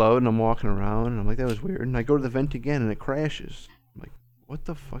 I reload and I'm walking around and I'm like, that was weird. And I go to the vent again and it crashes. I'm like, what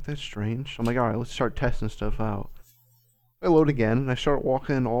the fuck? That's strange. I'm like, alright, let's start testing stuff out. I load again and I start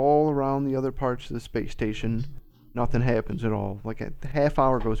walking all around the other parts of the space station. Nothing happens at all. Like a half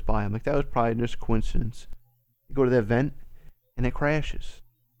hour goes by. I'm like, that was probably just a coincidence. I go to that vent and it crashes.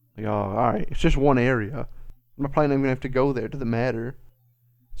 I'm like, oh, alright, it's just one area. I'm probably not even gonna have to go there. It doesn't matter.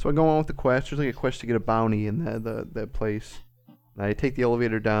 So I go on with the quest. There's like a quest to get a bounty in that place. And I take the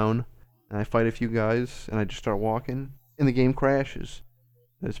elevator down, and I fight a few guys, and I just start walking, and the game crashes.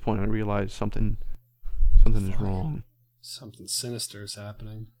 At this point, I realize something is wrong. Something sinister is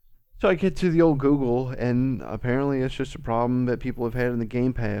happening. So I get to the old Google, and apparently it's just a problem that people have had in the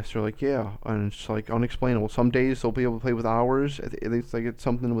Game Pass. They're like, yeah, and it's like unexplainable. Some days they'll be able to play with hours. It's like it's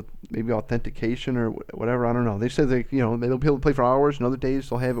something with maybe authentication or whatever. I don't know. They said they'll be able to play for hours, and other days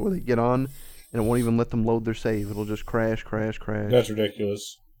they'll have it where they get on, and it won't even let them load their save. It'll just crash. That's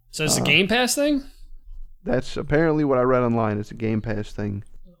ridiculous. So it's a Game Pass thing? That's apparently what I read online. It's a Game Pass thing.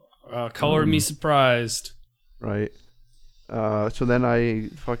 Color me surprised. Right. So then I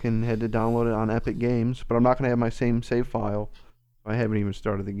fucking had to download it on Epic Games, but I'm not going to have my same save file. I haven't even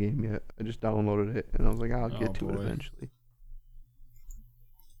started the game yet. I just downloaded it, and I was like, I'll get to it eventually.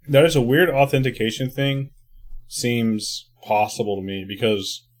 That is a weird authentication thing. Seems possible to me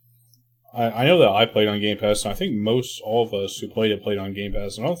because I know that I played on Game Pass, and I think all of us who played on Game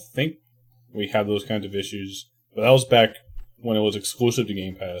Pass, and I don't think we have those kinds of issues. But that was back when it was exclusive to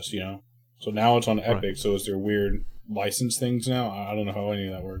Game Pass, So now it's on Epic, so is there weird license things now? I don't know how any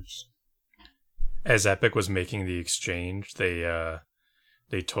of that works. As Epic was making the exchange, they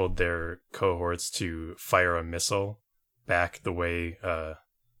told their cohorts to fire a missile back the way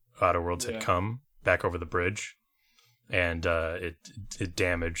Outer Worlds had come, back over the bridge. And it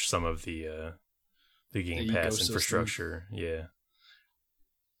damaged some of the Game Pass ecosystem. Infrastructure. Yeah.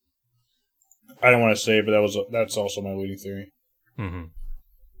 I don't want to say, but that's also my leading theory. Mm-hmm.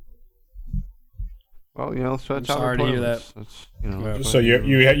 Well, so that's I'm how sorry to hear that. That's, So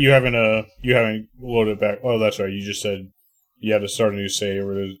you haven't loaded it back. Oh, that's right. You just said you have to start a new save.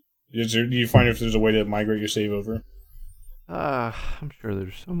 Do you find if there's a way to migrate your save over? I'm sure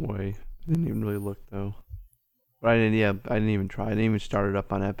there's some way. I didn't even really look though. But I didn't even try. I didn't even start it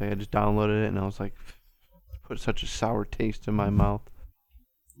up on Epic. I just downloaded it and I was like, put such a sour taste in my mouth.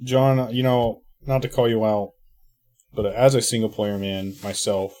 John, not to call you out, but as a single player man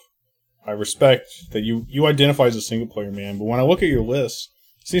myself, I respect that you identify as a single player man, but when I look at your list,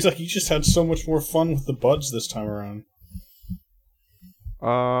 it seems like you just had so much more fun with the buds this time around.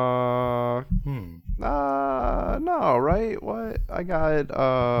 No, right? What? I got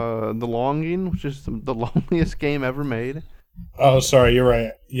The Longing, which is the loneliest game ever made. Oh, sorry, you're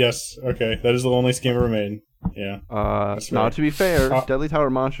right. Yes, okay, that is the loneliest game ever made. Yeah. Now to be fair, Deadly Tower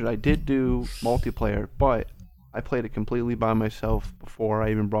Monsters, I did do multiplayer, but I played it completely by myself before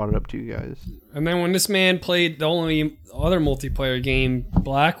I even brought it up to you guys. And then when this man played the only other multiplayer game,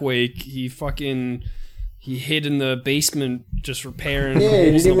 Black Wake, he hid in the basement just repairing Yeah, he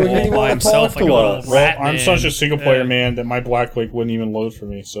holes in didn't the even wall by wanna himself talk like to a us. little rat I'm man. such a single player man that my Black Lake wouldn't even load for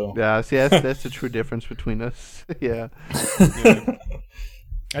me. So Yeah, see, that's the true difference between us. Yeah.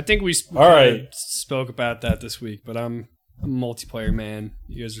 I think we All right. spoke about that this week, but I'm a multiplayer man.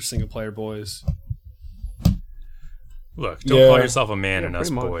 You guys are single player boys. Look, don't Yeah. call yourself a man Yeah, and us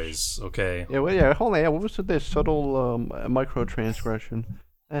pretty much. boys, okay? Yeah, well, yeah, hold on. Yeah, what was this subtle micro transgression?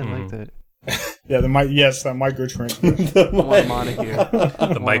 I like that. yeah, that microtransfer. I want him out of here.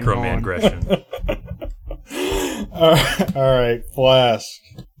 The microman-aggression. All right, Flask.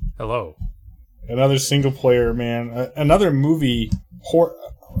 Hello. Another single player man. Another movie.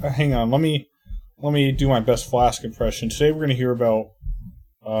 Hang on, let me do my best Flask impression. Today we're going to hear about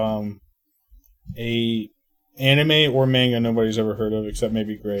a anime or manga nobody's ever heard of except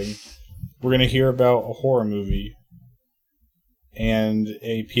maybe Greg. We're going to hear about a horror movie and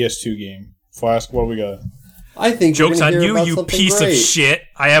a PS2 game. Flask, what we got? I think Joke's we're on gonna hear you, about you something piece great. of shit.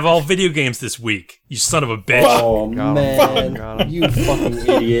 I have all video games this week. You son of a bitch. Oh Got him. man, Got him. you fucking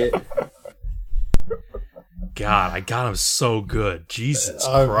idiot! God, I got him so good. Jesus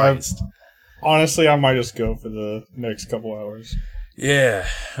I've- Christ. Honestly, I might just go for the next couple hours. Yeah,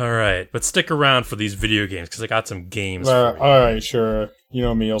 all right. But stick around for these video games because I got some games All for you. right, sure. You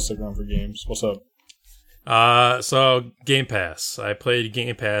know me, I'll stick around for games. What's up? So Game Pass. I played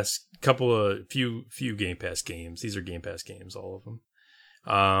Game Pass. Few Game Pass games. These are Game Pass games, all of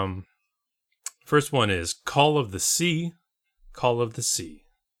them. First one is Call of the Sea. Call of the Sea.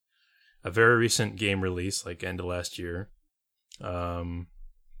 A very recent game release, like end of last year.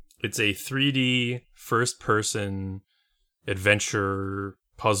 It's a 3D first-person adventure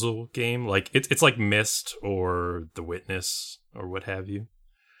puzzle game. Like it's like Myst or The Witness or what have you.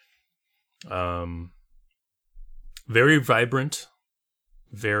 Very vibrant,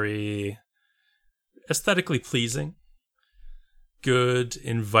 very aesthetically pleasing. Good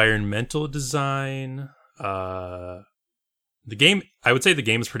environmental design. The game, I would say the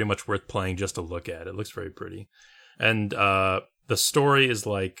game is pretty much worth playing just to look at. It looks very pretty. And the story is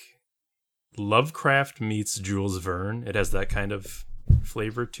like Lovecraft meets Jules Verne. It has that kind of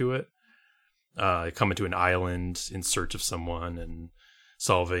flavor to it. You come into an island in search of someone and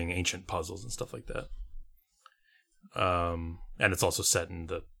solving ancient puzzles and stuff like that. And it's also set in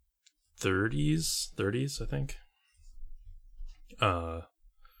the 30s, I think. A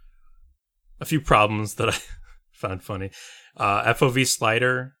few problems that I found funny. FOV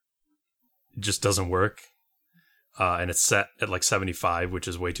slider just doesn't work. And it's set at like 75, which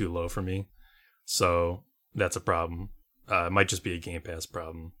is way too low for me. So that's a problem. It might just be a Game Pass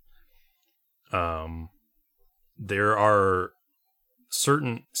problem. There are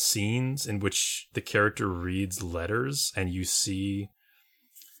certain scenes in which the character reads letters and you see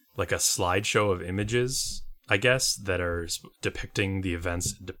like a slideshow of images, I guess, that are depicting the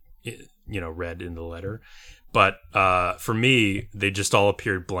events, read in the letter. But for me, they just all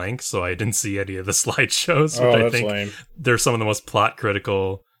appeared blank, so I didn't see any of the slideshows, which I That's think lame. they're some of the most plot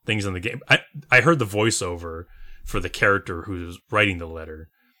critical things in the game. I heard the voiceover for the character who's writing the letter,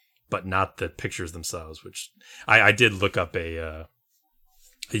 but not the pictures themselves, which I did look up a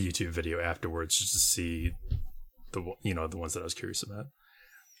YouTube video afterwards just to see the ones that I was curious about.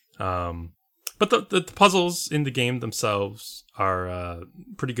 But the puzzles in the game themselves are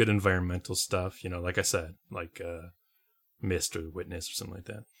pretty good environmental stuff. Like I said, like Myst or Witness or something like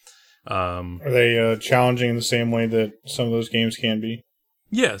that. Are they challenging in the same way that some of those games can be?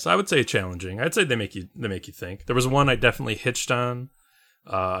 Yes, I would say challenging. I'd say they make you think. There was one I definitely hitched on.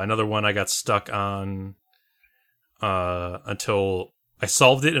 Another one I got stuck on until I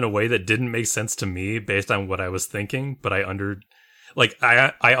solved it in a way that didn't make sense to me based on what I was thinking, but I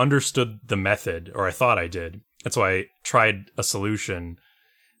understood the method, or I thought I did. That's why I tried a solution,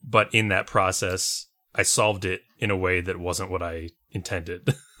 but in that process, I solved it in a way that wasn't what I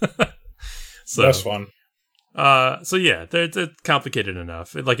intended. So That's fun. So yeah, it's complicated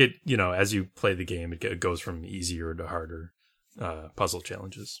enough. As you play the game, it goes from easier to harder puzzle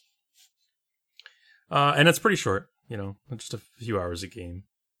challenges. And it's pretty short, just a few hours a game.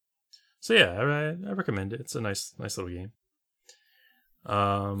 So yeah, I recommend it. It's a nice little game.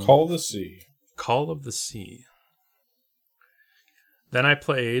 Call of the Sea. Call of the Sea. Then I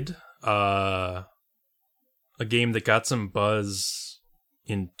played a game that got some buzz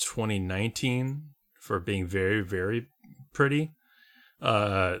in 2019 for being very, very pretty,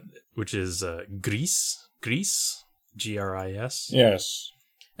 which is Gris, Gris, Yes.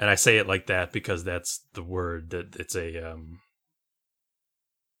 And I say it like that because that's the word that it's a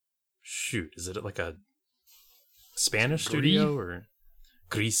is it like a Spanish studio or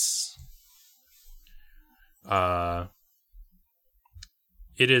Gris?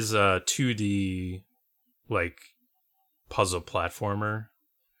 It is a 2D like puzzle platformer.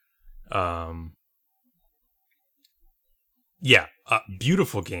 Yeah,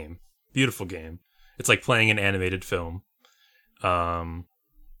 beautiful game. Beautiful game. It's like playing an animated film. It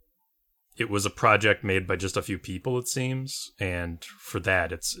was a project made by just a few people, it seems, and for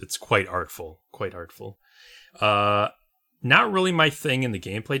that, it's quite artful. Quite artful. Not really my thing in the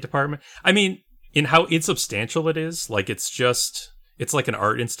gameplay department. I mean, in how insubstantial it is, like it's like an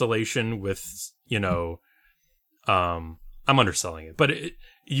art installation with, you know, I'm underselling it, but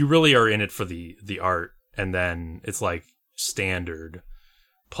you really are in it for the art, and then it's like standard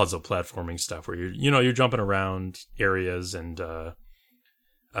puzzle platforming stuff where you're jumping around areas, and to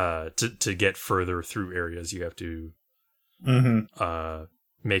get further through areas you have to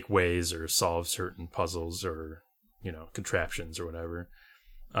make ways or solve certain puzzles or, you know, contraptions or whatever.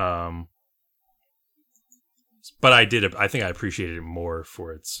 But I think I appreciated it more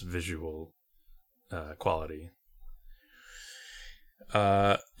for its visual quality.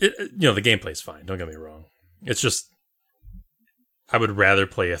 The gameplay's fine, don't get me wrong. It's just I would rather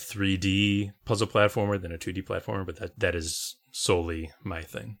play a 3D puzzle platformer than a 2D platformer, but that is solely my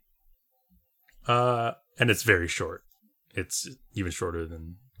thing. And it's very short. It's even shorter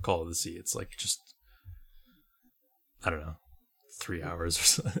than Call of the Sea. It's like just, I don't know, 3 hours or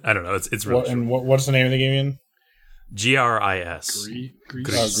something. I don't know. It's really short. And what's the name of the game again? GRIS. Greece.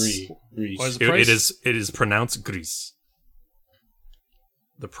 Greece. What is the price? It is pronounced Greece.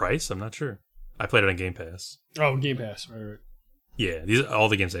 The price? I'm not sure. I played it on Game Pass. Oh, Game Pass. Right. Yeah, these all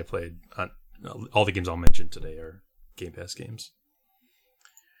the games I played. All the games I'll mention today are Game Pass games.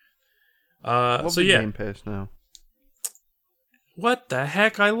 Game Pass now. What the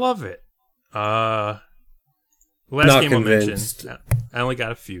heck? I love it. Last Not game convinced. I'll mention. I only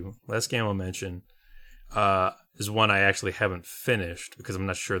got a few. Last game I'll mention is one I actually haven't finished because I'm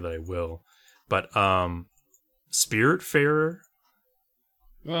not sure that I will. But Spiritfarer.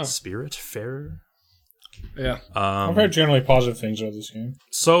 Oh. Spiritfarer. Yeah. I've heard generally positive things about this game.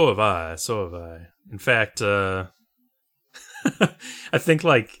 So have I. In fact, I think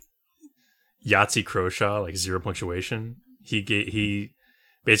like Yahtzee Croshaw, like Zero Punctuation, he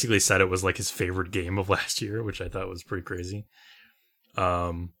basically said it was like his favorite game of last year, which I thought was pretty crazy.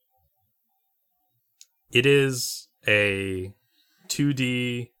 It is a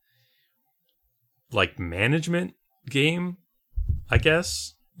 2D like management game, I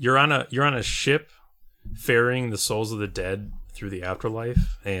guess. You're on a ship ferrying the souls of the dead through the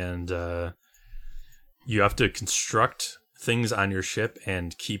afterlife, and you have to construct things on your ship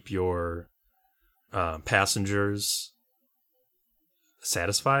and keep your passengers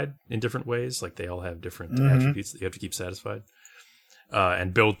satisfied in different ways. Like they all have different attributes that you have to keep satisfied,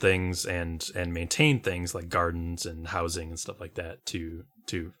 and build things and maintain things like gardens and housing and stuff like that to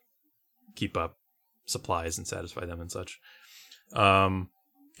keep up supplies and satisfy them and such.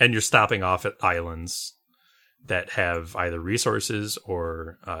 And you're stopping off at islands that have either resources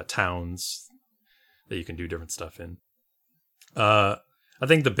or towns that you can do different stuff in. I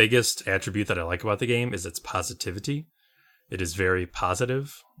think the biggest attribute that I like about the game is its positivity. It is very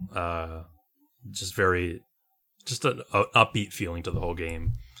positive, just an upbeat feeling to the whole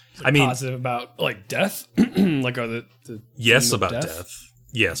game. I mean, positive about like death, like the yes about death.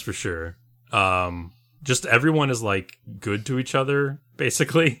 Yes, for sure. Just everyone is like good to each other,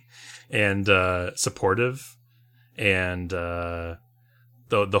 basically, and supportive, and the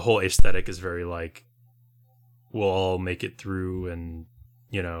whole aesthetic is very like we'll all make it through, and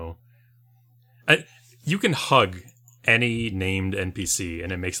you know, you can hug any named NPC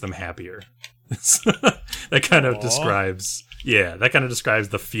and it makes them happier. That kind of describes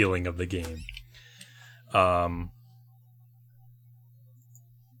the feeling of the game.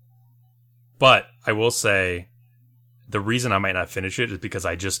 But I will say the reason I might not finish it is because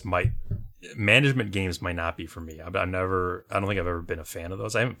management games might not be for me. I don't think I've ever been a fan of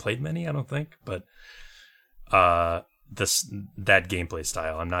those. I haven't played many, I don't think, but that gameplay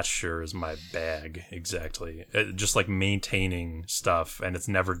style I'm not sure is my bag exactly. Just like maintaining stuff and it's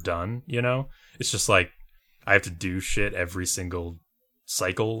never done, you know? It's just like I have to do shit every single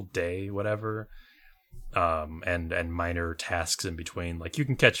cycle, day, whatever. And minor tasks in between. Like you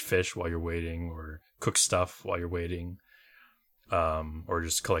can catch fish while you're waiting, or cook stuff while you're waiting, or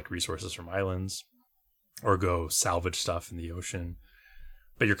just collect resources from islands, or go salvage stuff in the ocean.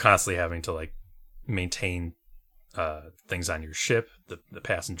 But you're constantly having to like maintain things on your ship, the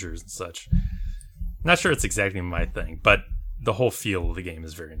passengers and such. Not sure it's exactly my thing, but the whole feel of the game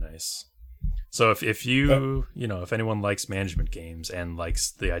is very nice. So if you if anyone likes management games and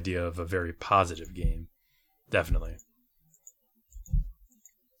likes the idea of a very positive game, definitely.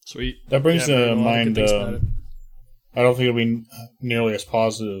 Sweet. That brings Yeah, I've heard to a lot of good mind. things about it. I don't think it'll be nearly as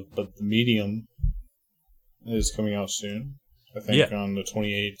positive, but the Medium is coming out soon. I think on the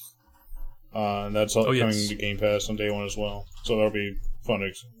 28th. And that's all coming to Game Pass on day one as well. So that'll be fun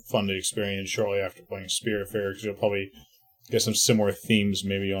to experience shortly after playing Spiritfarer, because you'll probably get some similar themes,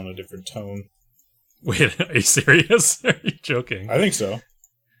 maybe on a different tone. Wait, are you serious? Are you joking? I think so.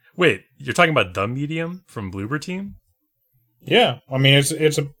 Wait, you're talking about the Medium from Bloober Team? Yeah, I mean it's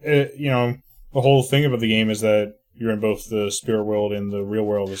the whole thing about the game is that you're in both the spirit world and the real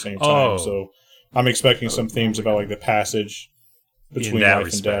world at the same time. So I'm expecting some themes about like the passage between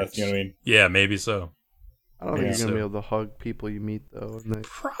life and death. You know what I mean? Yeah, maybe so. I don't think you're gonna be able to hug people you meet though.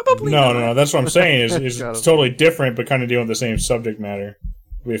 Probably no. That's what I'm saying. Is it's totally different, but kind of dealing with the same subject matter.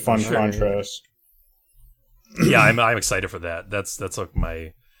 It'll be a fun contrast. Yeah, I'm excited for that. That's like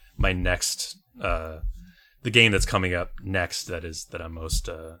my next the game that's coming up next that I'm most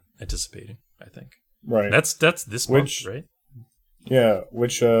anticipating, I think. Right. That's this month, right? Yeah,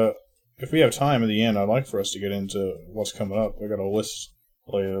 which if we have time at the end, I'd like for us to get into what's coming up. I got a list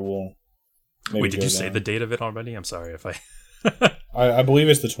later. We'll maybe Wait, did you say the date of it already? I'm sorry if I believe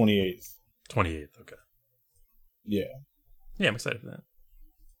it's the 28th. 28th, okay. Yeah. Yeah, I'm excited for that.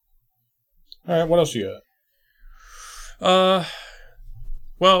 All right, what else you got?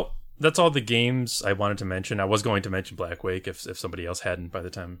 Well, that's all the games I wanted to mention. I was going to mention Black Wake if somebody else hadn't by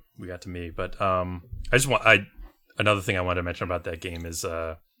the time we got to me, but another thing I wanted to mention about that game is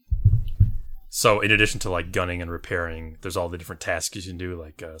so in addition to like gunning and repairing, there's all the different tasks you can do,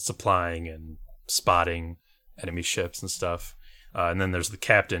 like supplying and spotting enemy ships and stuff. And then there's the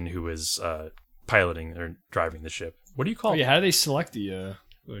captain who is piloting or driving the ship. What do you call it? Yeah, how do they select the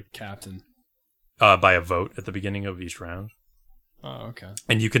captain? By a vote at the beginning of each round. Oh, okay.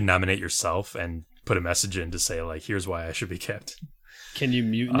 And you can nominate yourself and put a message in to say, like, here's why I should be captain. Can you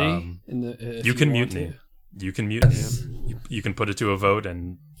mutiny? You can mutiny. You can mutiny. You can put it to a vote,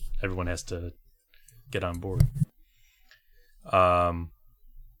 and everyone has to get on board.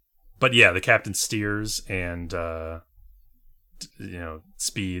 But yeah, the captain steers and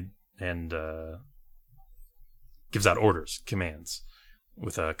speed and gives out orders, commands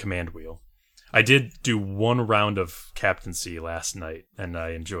with a command wheel. I did do one round of captaincy last night, and I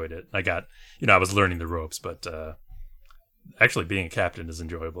enjoyed it. I got, I was learning the ropes, but actually being a captain is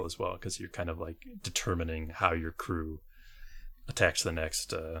enjoyable as well, because you're kind of like determining how your crew attacks the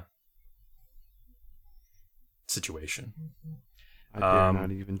next situation. I dare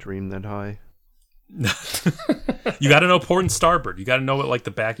not even dream that high. You got to know port and starboard. You got to know it like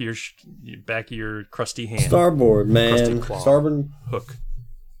the back of your crusty hand. Starboard, man. Starboard hook.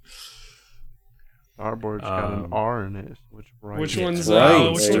 Starboard's got an R in it. Which one's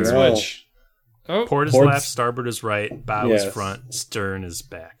which? Oh, port is left, starboard is right, bow is front, stern is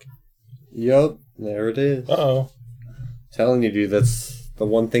back. Yup, there it is. Uh-oh. Telling you, dude, that's the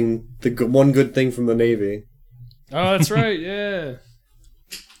one thing, one good thing from the Navy. Oh, that's right, yeah.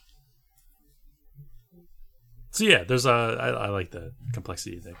 So yeah, there's I like the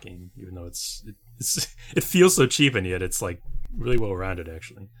complexity of that game, even though it feels so cheap, and yet it's like really well rounded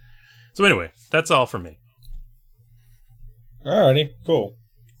actually. So anyway, that's all for me. Alrighty, cool.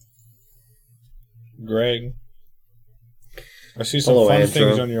 Greg, I see some fun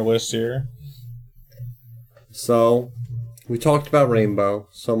things on your list here. So, we talked about Rainbow,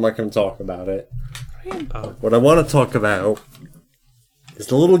 so I'm not going to talk about it. Rainbow. What I want to talk about is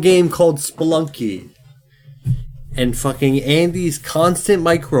the little game called Spelunky. And fucking Andy's constant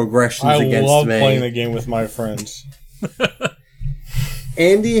microaggressions against me. I love playing the game with my friends.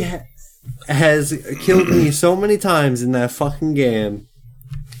 Andy has killed me so many times in that fucking game.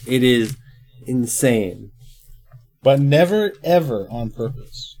 It is insane. But never, ever on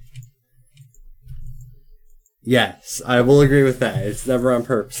purpose. Yes, I will agree with that. It's never on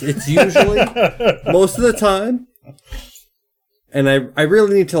purpose. It's usually, most of the time, and I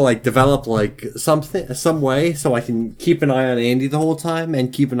really need to like develop like some way so I can keep an eye on Andy the whole time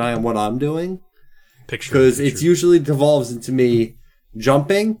and keep an eye on what I'm doing. Because it usually devolves into me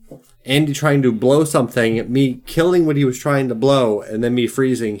jumping, Andy trying to blow something, me killing what he was trying to blow, and then me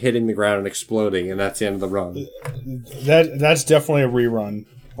freezing, hitting the ground, and exploding, and that's the end of the run. That's definitely a rerun.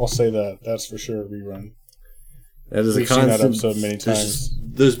 I'll say that. That's for sure a rerun. That is We've seen that episode many times.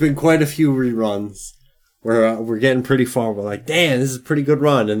 There's been quite a few reruns where we're getting pretty far. We're like, damn, this is a pretty good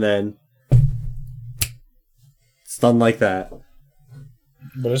run, and then it's done like that.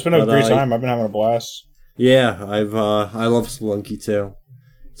 But it's been a great time. I've been having a blast. Yeah, I love Spelunky too.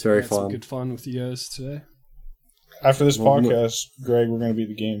 It's very fun. Some good fun with you guys today. After this podcast, Greg, we're going to beat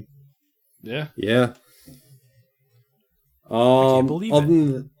the game. Yeah. Yeah. I can't believe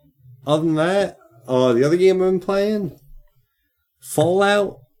it. other than that, the other game I've been playing,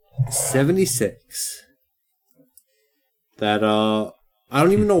 Fallout 76. That I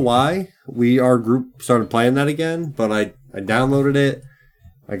don't even know why our group started playing that again, but I downloaded it.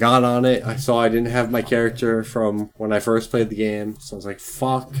 I got on it. I saw I didn't have my character from when I first played the game, so I was like,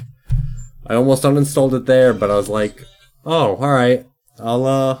 fuck. I almost uninstalled it there, but I was like, oh, alright.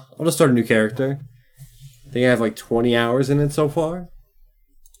 I'll just start a new character. I think I have like 20 hours in it so far.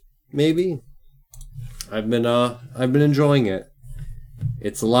 Maybe. I've been enjoying it.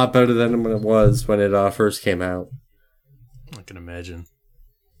 It's a lot better than when it was when it first came out. I can imagine.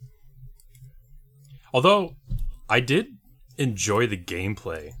 Although I did enjoy the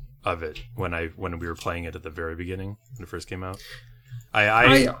gameplay of it when we were playing it at the very beginning when it first came out.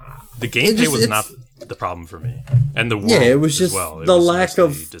 The gameplay was not the problem for me, and the world it was just the lack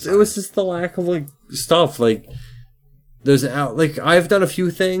of like stuff. Like I've done a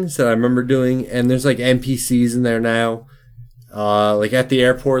few things that I remember doing, and there's like NPCs in there now. Like at the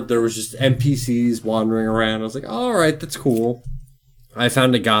airport, there was just NPCs wandering around. I was like, all right, that's cool. I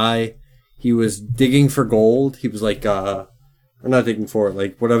found a guy. He was digging for gold. He was like, or not digging for it,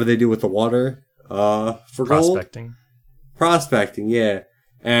 like whatever they do with the water, for gold. Prospecting, yeah.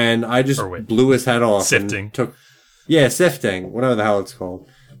 And I just blew his head off. Sifting. Sifting, whatever the hell it's called.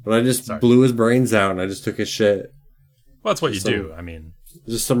 But I just blew his brains out and I just took his shit. Well, that's what you do. I mean,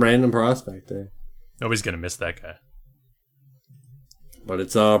 just some random prospector. Nobody's gonna miss that guy. But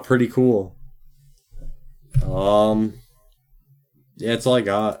it's pretty cool. Yeah, that's all I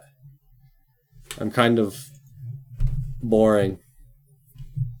got. I'm kind of boring.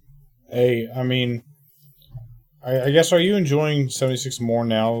 Hey, I mean, I guess, are you enjoying 76 more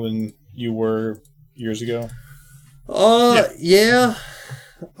now than you were years ago? Yeah.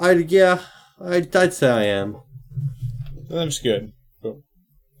 I'd say I am. That's good. Cool.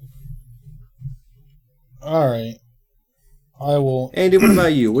 All right. I will. Andy, what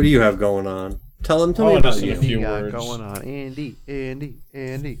about you? What do you have going on? Tell me about you. you. A few got words. going on, Andy.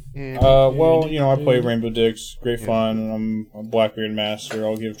 Well, I play Rainbow Dix. Great fun. I'm a Blackbeard master.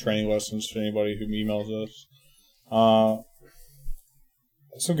 I'll give training lessons to anybody who emails us.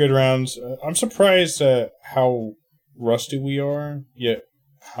 Some good rounds. I'm surprised at how rusty we are, yet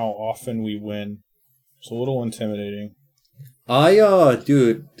how often we win. It's a little intimidating.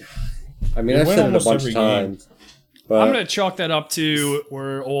 Dude. I mean, I've said it a bunch of times. But I'm going to chalk that up to we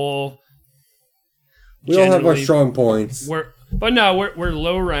all have our strong points. We're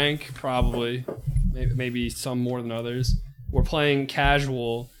low rank, probably. Maybe some more than others. We're playing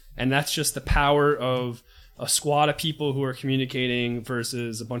casual, and that's just the power of a squad of people who are communicating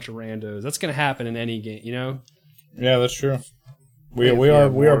versus a bunch of randos. That's going to happen in any game, you know? Yeah, that's true. We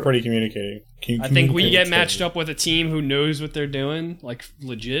are pretty communicating. I think we get matched up with a team who knows what they're doing, like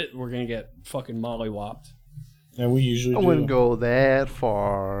legit, we're going to get fucking mollywopped. And we usually do. I wouldn't go that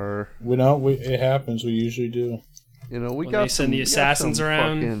far. It happens. We usually do. We got some the assassins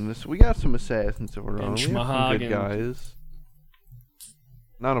around. We got some assassins around. And we got some good guys.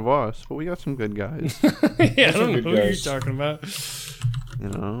 None of us, but we got some good guys. Yeah, I don't know who you're talking about.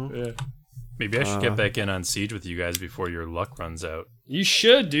 Yeah. Maybe I should get back in on Siege with you guys before your luck runs out. You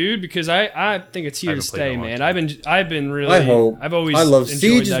should, dude, because I think it's here to stay, man. I've been really. I hope. I've always. I love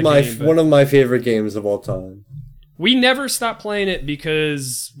Siege is one of my favorite games of all time. We never stop playing it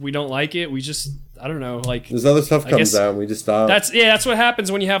because we don't like it. We just, I don't know, like there's other stuff comes out and we just stop. That's what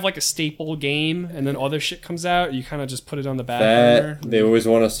happens when you have like a staple game and then other shit comes out. You kind of just put it on the back burner. They always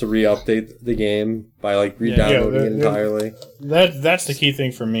want us to re-update the game by like re-downloading it entirely. That's the key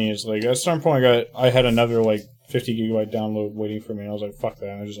thing for me. Is like at some point I had another like 50 gigabyte download waiting for me. And I was like, fuck that,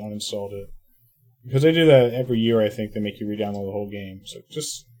 and I just uninstalled it because they do that every year. I think they make you re-download the whole game. So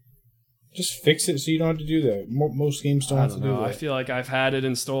just fix it so you don't have to do that. Most games don't have to do that. I feel like I've had it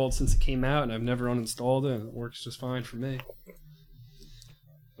installed since it came out, and I've never uninstalled it, and it works just fine for me.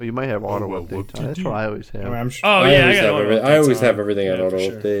 Well, you might have auto update time. That's what I always have. I always have everything on auto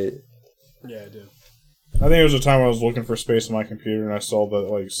update. Yeah, I do. I think it was a time when I was looking for space on my computer, and I saw that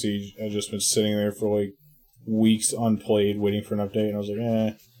like Siege had just been sitting there for like weeks unplayed, waiting for an update, and I was like,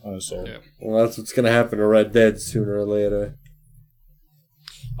 uninstalled. Yeah. Well, that's what's gonna happen to Red Dead sooner or later.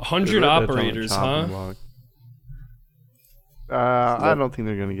 100 operators, huh? I don't think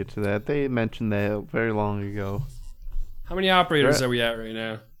they're going to get to that. They mentioned that very long ago. How many operators are we at right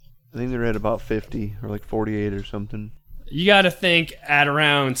now? I think they're at about 50 or like 48 or something. You got to think at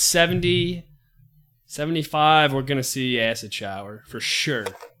around 70, 75, we're going to see Acid Shower for sure.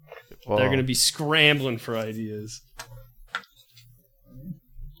 Well, they're going to be scrambling for ideas.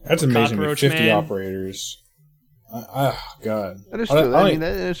 That's amazing. 50 operators. God. That is I- true. I I like- mean,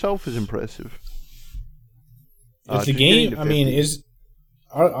 that in itself is impressive. If the just getting game, to I mean, 50. is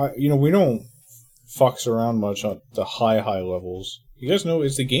we don't fucks around much on the high levels. You guys know,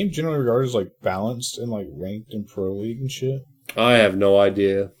 is the game generally regarded as like balanced and like ranked in pro league and shit? I have no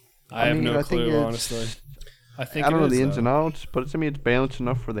idea. I have mean, no I think clue, it's- honestly. I think I don't it know is, the ins though. and outs, but it's balanced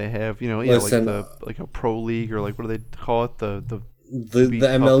enough where they have Listen, like a pro league, or like what do they call it, the The Beat Cup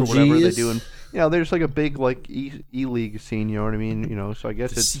or MLGs. whatever they do, and there's like a big like E league scene. You know what I mean? So I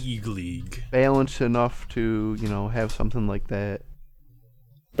guess The it's Sieg League. balanced enough to have something like that.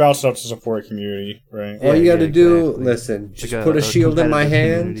 Balance up to support a community, right? All you got to do, exactly. listen, just Like put a shield in my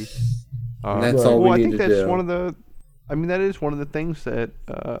competitive hand. community. And that's Right. all Well, we I need think to that's do. one of the. I mean, that is one of the things that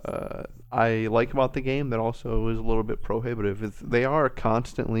I like about the game. That also is a little bit prohibitive. Is they are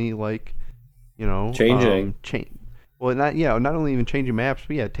constantly Changing. Well, not only even changing maps,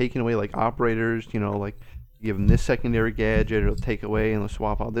 but taking away like operators. Like give them this secondary gadget, or they'll take away and they'll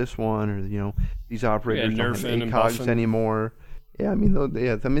swap out this one, or these operators don't have nerfing and ACOGs buffing. anymore. Yeah, I mean,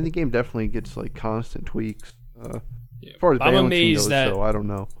 the game definitely gets like constant tweaks. Yeah. As far as I'm balancing amazed goes, that so I don't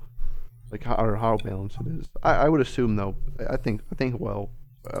know, like how balanced it is. I would assume though. I think well,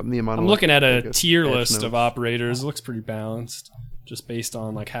 the amount. I'm of, looking at I a guess, tier patch list of notes. operators. It looks pretty balanced, just based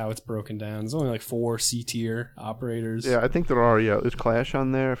on like how it's broken down. There's only like 4 C tier operators. Yeah, I think there are. Yeah, there's Clash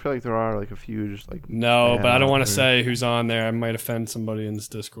on there. I feel like there are like a few just like. No, but I don't want to operators. say who's on there. I might offend somebody in this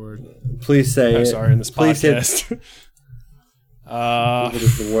Discord. Please say I'm it. sorry, in this Please hit- podcast. It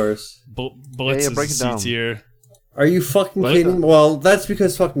is the worst. Blitz break is it down. C tier. Are you fucking What? kidding? Well, that's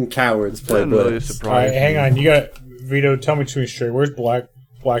because fucking cowards play That really Blitz. is All right, surprising. hang on. You got Vito. Tell me to me straight. Where's Blackbeard?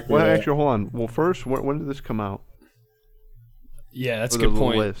 Well, at? actually, hold on. Well, first, when did this come out? Yeah, that's a Or the good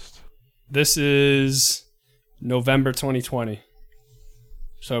point. List. This is November 2020.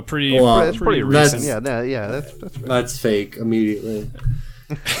 So pretty, Well, It's pretty that's- recent. That's fair. That's fake immediately.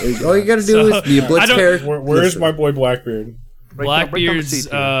 All you gotta do is be a Blitz I don't- character. Where's Listen, my boy Blackbeard? Break down the Blackbeard's. C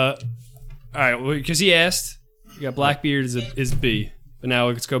tier. All right, well, because he asked, we got Blackbeard is B, but now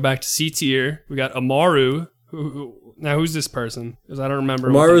let's go back to C tier. We got Amaru. Now who's this person? Because I don't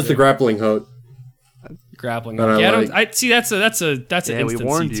remember. what Amaru's they the do. grappling hook. grappling. that I Yeah, like. I see. That's an Yeah, we instant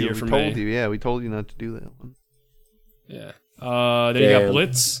warned C you. tier We for told me. you. Yeah, we told you not to do that one. Yeah. Then you got Damn.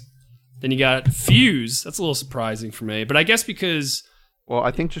 Blitz. Then you got Fuse. That's a little surprising for me, but I guess because Well,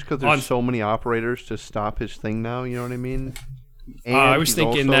 I think just because there's On- so many operators to stop his thing now, you know what I mean? And I was he's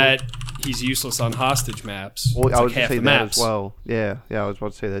thinking also- that he's useless on hostage maps. Well, It's I like was going half to say the that maps. as well. Yeah, I was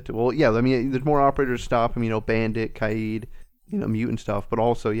about to say that too. Well, yeah, I mean, there's more operators to stop him, Bandit, Kaid, mutant stuff, but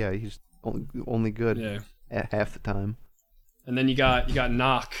also, yeah, he's only good Yeah. at half the time. And then you got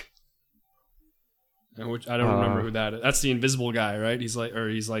Knock. Which I don't remember who that is. That's the invisible guy, right? He's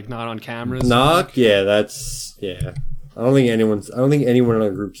like not on cameras. Knock? Yeah, that's yeah. I don't think anyone in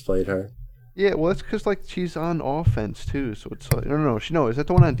our group's played her. Yeah, well, that's because, like, she's on offense, too, so it's like, no, is that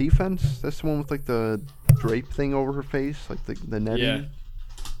the one on defense? That's the one with, like, the drape thing over her face, like the netting? Yeah.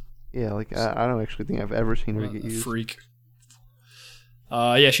 Yeah, like, I don't actually think I've ever seen her get used. Freak.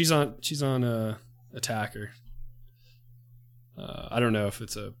 Yeah, she's on attacker. I don't know if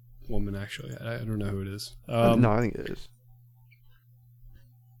it's a woman actually. I don't know who it is. No, I think it is.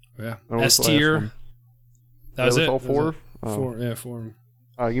 Yeah. Or what's S the last tier. one? That was That it. all That was four? it. Oh. Four. Yeah, four.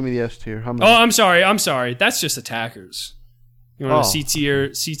 All right, give me the S tier. How many? Oh, I'm sorry. That's just attackers. You want Oh. C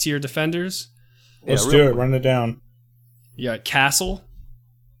tier defenders? Let's real do it. quick. Run it down. You got Castle.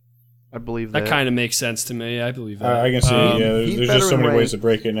 I believe That that. kind of makes sense to me. I believe that. I can see. Yeah, he's there's better just so in many ways rank. to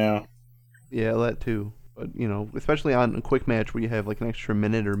break it now. Yeah, that too. But, especially on a quick match where you have, like, an extra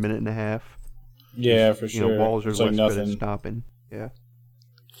minute or minute and a half. Yeah, for sure. Balls are it's less like good at nothing. stopping. Yeah.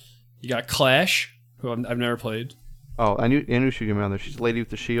 You got Clash, who I've never played. Oh, I knew she was gonna be on there. She's the lady with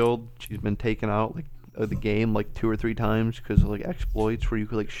the shield. She's been taken out like of the game like 2 or 3 times because of like exploits where you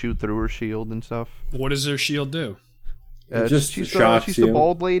could like shoot through her shield and stuff. What does her shield do? It just she's shocks she's you. the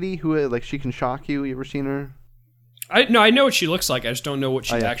bald lady who like she can shock you. You ever seen her? I know what she looks like. I just don't know what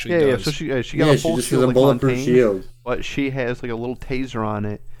she actually yeah. does. So she got Yeah, a she full just has shield a like bulletproof Fontaine, shield. but she has like a little taser on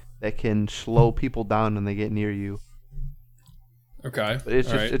it that can slow people down when they get near you. Okay. But it's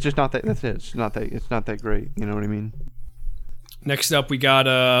All just right. it's just not that. That's it. It's not that great. You know what I mean? Next up, we got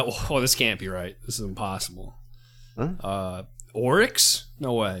this can't be right. This is impossible. Huh? Oryx?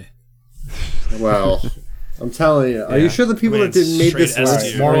 No way. Well, I'm telling you. Are you sure the people I mean, that didn't made straight this S list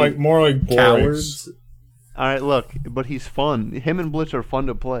tier. More like Borix. cowards? All right, look, but he's fun. Him and Blitz are fun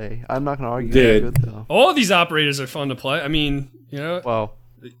to play. I'm not gonna argue. Dude. They're good though. All of these operators are fun to play. I mean, Well,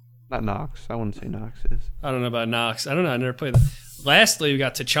 not Nox. I wouldn't say Nox is. I don't know about Nox. I don't know. I never played that. Lastly, we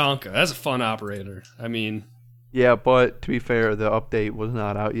got Tachanka. That's a fun operator. I mean, Yeah, but to be fair, the update was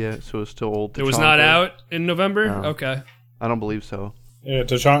not out yet, so it's still old. It was not Tachanka. out in November? No. Okay. I don't believe so. Yeah,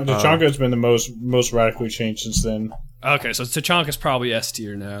 Tachanka has been the most radically changed since then. Okay, so Tachanka's probably S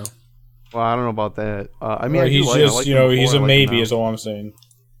tier now. Well, I don't know about that. I mean, Well, I do he's like, just, I like you him know, before, he's I a like him maybe, now. is all I'm saying.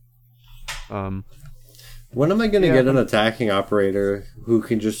 When am I going to Yeah, get an attacking operator who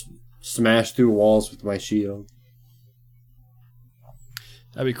can just smash through walls with my shield?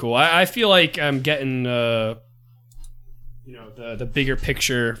 That'd be cool. I feel like I'm getting the bigger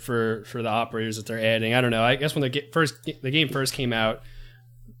picture for the operators that they're adding. I don't know. I guess when the game first came out,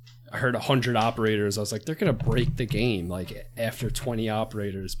 I heard 100 operators. I was like, they're gonna break the game like after 20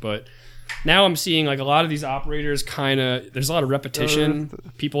 operators. But now I'm seeing like a lot of these operators there's a lot of repetition.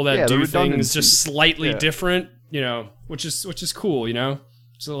 People that the do things redundancy. just slightly Yeah. different, which is cool. There's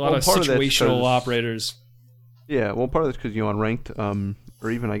a lot Well, of part of that's situational 'cause- operators. Yeah, well, part of that's because on ranked, or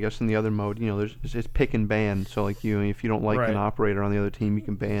even I guess in the other mode, it's pick and ban. So like if you don't like Right. an operator on the other team, you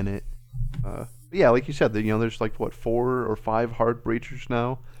can ban it. But yeah, like you said, there's like 4 or 5 hard breachers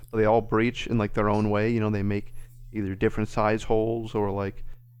now. But they all breach in like their own way. They make either different size holes or like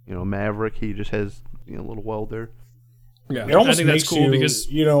Maverick. He just has a little welder. Yeah, It almost I think that's makes cool you, because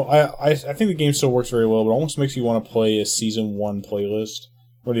I think the game still works very well, but it almost makes you want to play a season 1 playlist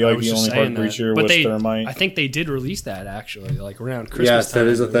where I the was only just hard saying that. breacher But was I Thermite. think they did release that actually, like around Christmas. Yes, that time.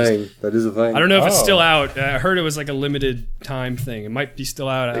 is a It was- thing. That is a thing. I don't know if it's Oh. still out. I heard it was like a limited time thing. It might be still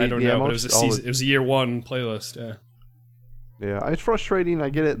out. I don't Yeah, know. But it was most- all the- it was a year 1 playlist. Yeah. Yeah, it's frustrating. I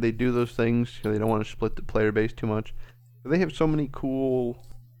get it. They do those things. They don't want to split the player base too much. But they have so many cool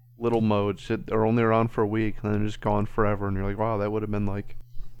little modes that are only around for a week and then just gone forever. And you're like, wow, that would have been like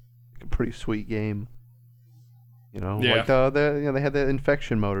a pretty sweet game. Yeah. Like they had that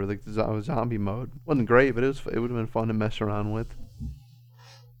infection mode or like the zombie mode. Wasn't great, but it would have been fun to mess around with.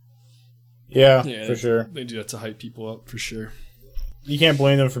 Yeah, Yeah, for sure. They do that to hype people up for sure. You can't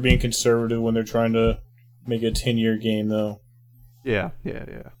blame them for being conservative when they're trying to make a 10-year game, though. Yeah,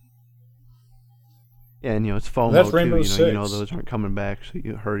 and it's phone That's mode Rainbow too. You know Six. those aren't coming back, so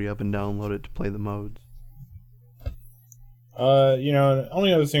you hurry up and download it to play the modes. The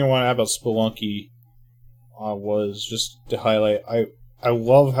only other thing I want to add about Spelunky was just to highlight. I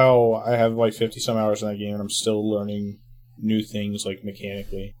love how I have like 50-some hours in that game, and I'm still learning new things like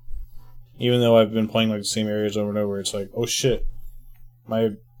mechanically. Even though I've been playing like the same areas over and over, it's like, oh shit,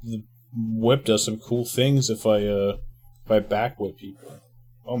 the whip does some cool things if I back whip people.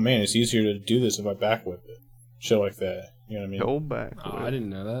 Oh man, it's easier to do this if I back whip it. Shit like that. You know what I mean? Go back. Oh, I didn't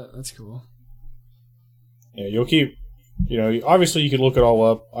know that. That's cool. Yeah, you'll keep. Obviously you could look it all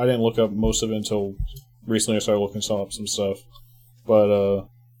up. I didn't look up most of it until recently. I started looking up some stuff, but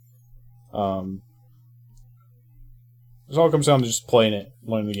it all comes down to just playing it,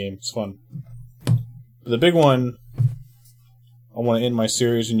 learning the game. It's fun. The big one, I want to end my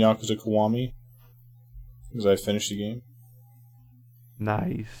series in Yakuza Kiwami because I finished the game,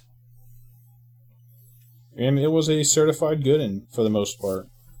 Nice. and it was a certified good one for the most part.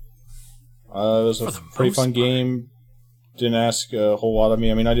 It was a For the pretty most fun part. game. Didn't ask a whole lot of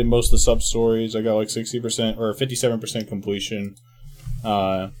me. I mean, I did most of the sub stories. I got like 60% or 57% completion,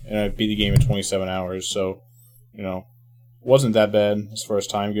 and I beat the game in 27 hours. So, wasn't that bad as far as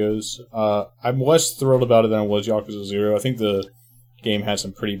time goes. I'm less thrilled about it than I was Yakuza 0. I think the game had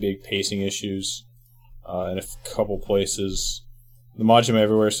some pretty big pacing issues in a couple places. The Majima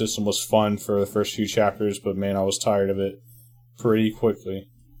Everywhere system was fun for the first few chapters, but man, I was tired of it pretty quickly.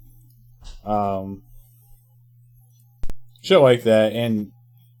 Shit like that, and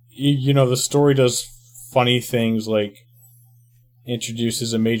the story does funny things like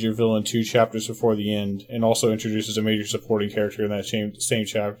introduces a major villain 2 chapters before the end, and also introduces a major supporting character in that same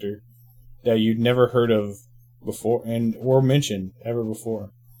chapter that you'd never heard of before or mentioned ever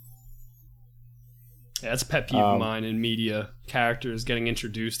before. Yeah, that's a pet peeve of mine in media. Characters getting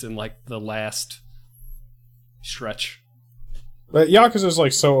introduced in like the last stretch. But Yakuza's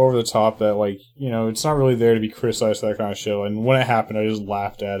like so over the top that it's not really there to be criticized for that kind of show. And when it happened, I just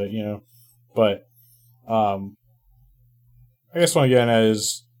laughed at it, But I guess what I'm getting at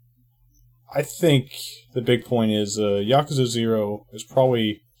is, I think the big point is Yakuza 0 is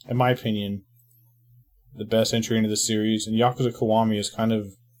probably, in my opinion, the best entry into the series, and Yakuza Kiwami is kind of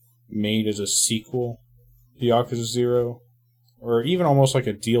made as a sequel to Yakuza 0, or even almost like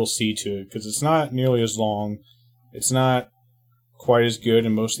a DLC to it, because it's not nearly as long. It's not quite as good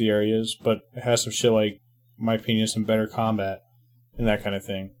in most of the areas, but it has some shit like, in my opinion, some better combat and that kind of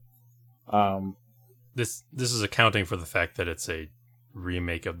thing. This is accounting for the fact that it's a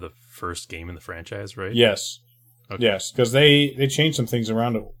remake of the first game in the franchise, right? Yes. Okay. Yes, because they changed some things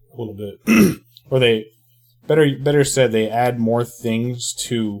around a little bit. Or they better said, they add more things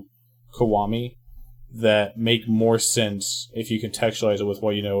to Kiwami that make more sense if you contextualize it with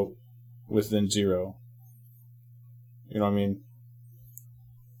what you know within Zero. You know what I mean?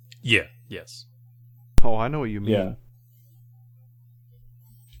 Yeah. Yes. Oh, I know what you mean. Yeah.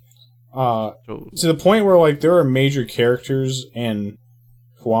 So, To the point where like there are major characters in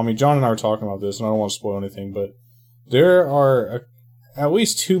Kiwami. John and I were talking about this, and I don't want to spoil anything, but there are at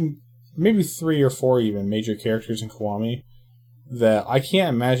least 2, maybe 3 or 4 even major characters in Kiwami that I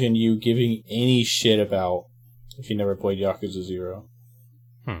can't imagine you giving any shit about if you never played Yakuza 0.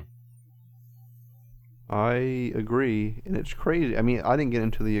 I agree, and it's crazy. I mean, I didn't get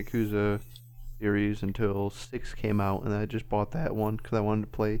into the Yakuza series until 6 came out, and I just bought that one because I wanted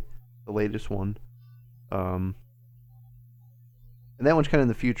to play the latest one. And that one's kind of in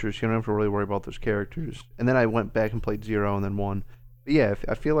the future, so you don't have to really worry about those characters. And then I went back and played 0 and then 1. But yeah,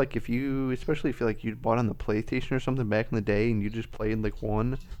 I feel like if you, especially if you like you bought on the PlayStation or something back in the day, and you just played like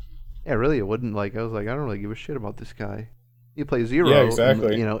 1, yeah, really, it wouldn't like. I was like, I don't really give a shit about this guy. You play 0, Yeah,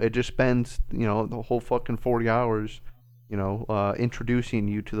 exactly. and, it just spends the whole fucking 40 hours, introducing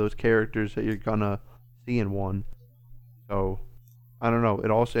you to those characters that you're gonna see in 1. So I don't know.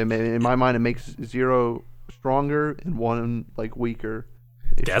 It also, in my mind, it makes 0 stronger and 1 like weaker.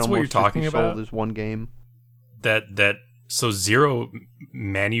 That's what you're talking about? As one game. So Zero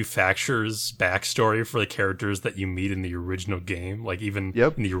manufactures backstory for the characters that you meet in the original game, like even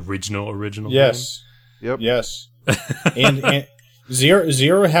in the original Yes. game? Yep. Yes. and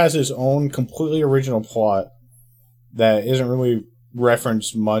Zero has its own completely original plot that isn't really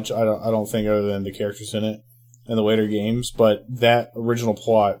referenced much. I don't think, other than the characters in it in the later games. But that original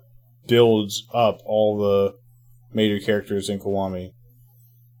plot builds up all the major characters in Kiwami.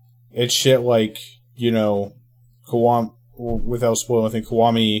 It's shit like Kiwami. Without spoiling, I think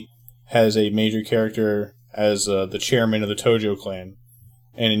Kiwami has a major character as the chairman of the Tojo clan,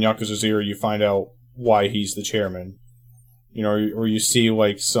 and in Yakuza 0 you find out why he's the chairman, or you see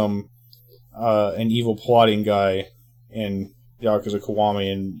like some an evil plotting guy in Yakuza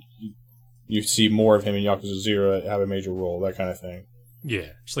Kiwami, and you see more of him in Yakuza 0 have a major role, that kind of thing.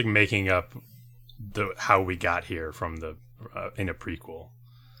 Yeah, just like making up how we got here from the in a prequel.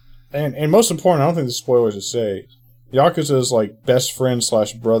 And most important, I don't think the spoilers to say, Yakuza's like best friend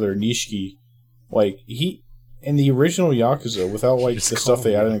 / brother Nishiki, like he in the original Yakuza, without like the stuff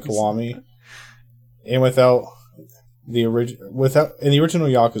they added in Kiwami. And without in the original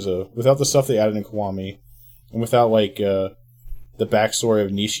Yakuza, without the stuff they added in Kiwami, and without like the backstory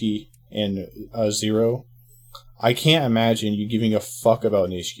of Nishiki and 0, I can't imagine you giving a fuck about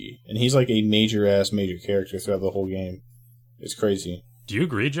Nishiki. And he's like a major character throughout the whole game. It's crazy. Do you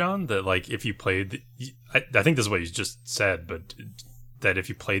agree, John, that like if you played, I think this is what you just said, but that if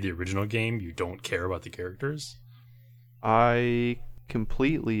you play the original game, you don't care about the characters? I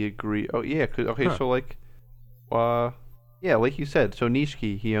completely agree. Oh yeah, so like, yeah, like you said, so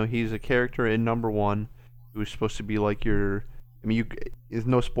Nishiki, he's a character in number 1 who's supposed to be like your. I mean, there's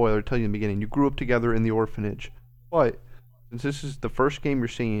no spoiler. I tell you in the beginning, you grew up together in the orphanage, but since this is the first game you're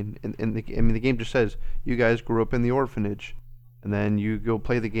seeing, the game just says you guys grew up in the orphanage, and then you go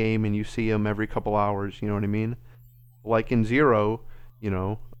play the game and you see him every couple hours. You know what I mean? Like in 0,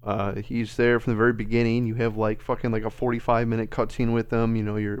 he's there from the very beginning. You have like fucking like a 45-minute cutscene with him.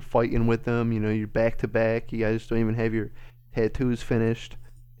 You're fighting with them. You're back to back. You guys don't even have your tattoos finished.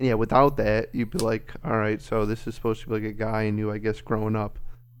 And yeah, without that, you'd be like, all right, so this is supposed to be like a guy I knew, I guess, growing up.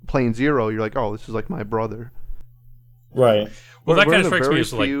 Playing 0, you're like, oh, this is like my brother. Right. Well, that kind of strikes me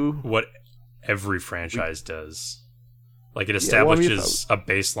as like what every franchise does. Like it establishes a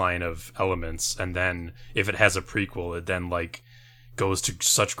baseline of elements, and then if it has a prequel, it then like goes to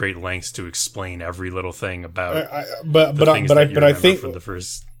such great lengths to explain every little thing about. But I think from the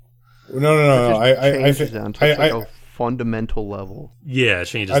first. No. I think a fundamental level. Yeah, it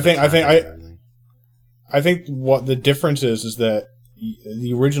changes. I think what the difference is that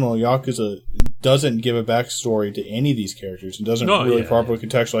the original Yakuza doesn't give a backstory to any of these characters and doesn't really properly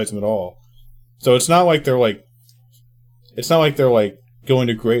contextualize them at all. So it's not like they're like going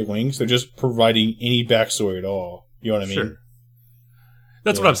to great lengths. They're just providing any backstory at all. You know what I mean? Sure.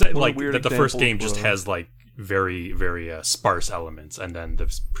 That's what I'm saying. Like that the first game just has like very, very sparse elements, and then the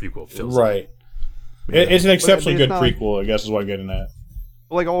prequel fills right. Yeah. It's an exceptionally good prequel, I guess, is what I'm getting at.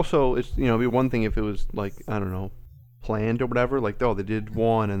 But like also, it's it'd be one thing if it was like, I don't know, planned or whatever. Like, they did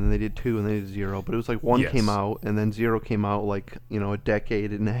 1 and then they did 2 and they did 0. But it was like 1 came out and then 0 came out like a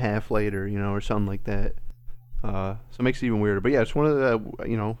decade and a half later, or something like that. So it makes it even weirder. But yeah, it's one of the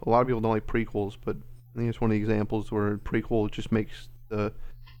a lot of people don't like prequels, but I think it's one of the examples where a prequel just makes the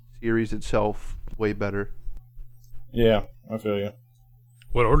series itself way better. Yeah, I feel you.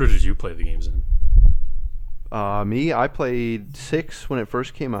 What order did you play the games in? Me, I played 6 when it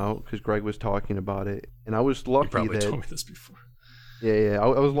first came out because Greg was talking about it, and I was You lucky probably that told me this before. I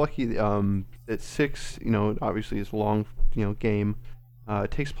was lucky that 6, obviously is a long game.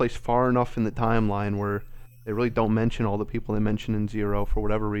 It takes place far enough in the timeline where they really don't mention all the people they mention in 0 for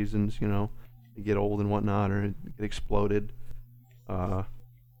whatever reasons. They get old and whatnot or get exploded. So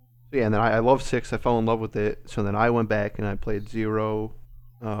yeah, and then I love 6. I fell in love with it. So then I went back and I played 0,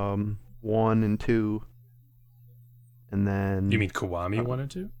 1, and 2. And then You mean Kiwami 1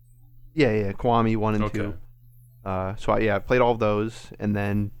 and 2? yeah, Kiwami 1 and 2. So I played all of those, and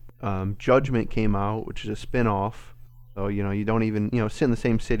then Judgment came out, which is a spin-off. So you don't even sit in the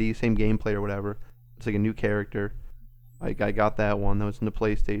same city, same gameplay or whatever. It's like a new character. I got that one. That was in the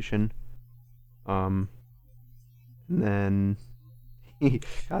PlayStation. And then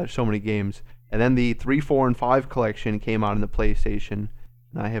God, there's so many games. And then the 3, 4, and 5 collection came out in the PlayStation,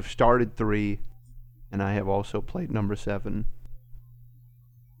 and I have started 3, and I have also played number 7.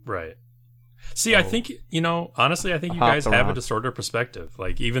 Right. See, I think, honestly, I think you guys have a distorted perspective.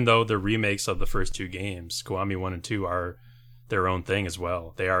 Like, even though the remakes of the first 2 games, Kiwami 1 and 2, are their own thing as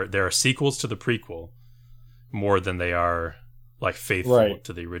well. They are sequels to the prequel more than they are, like, faithful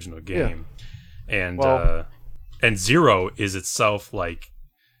to the original game. Yeah. And 0 is itself, like,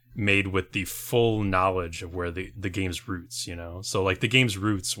 made with the full knowledge of where the game's roots, So, like, the game's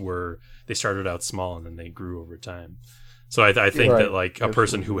roots they started out small and then they grew over time. So I think that, like, a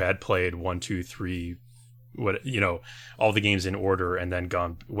person who had played 1, 2, 3, all the games in order, and then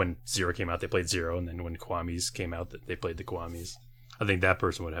gone when 0 came out, they played 0, and then when Kiwami's came out, they played the Kiwamis. I think that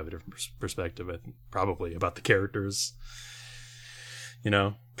person would have a different perspective, probably, about the characters.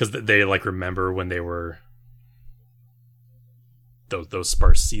 Because they like remember when they were those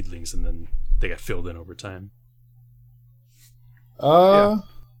sparse seedlings, and then they got filled in over time. Yeah.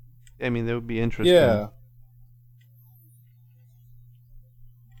 I mean, that would be interesting. Yeah.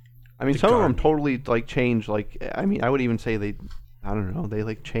 I mean, some of them totally, like, changed, like, I mean, I would even say they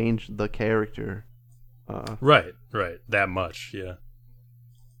like, changed the character. Right, that much, yeah.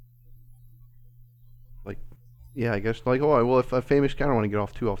 Like, yeah, I guess, like, if a famous, I don't want to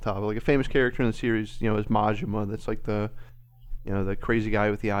get too off topic, like, a famous character in the series, is Majima, that's, like, the crazy guy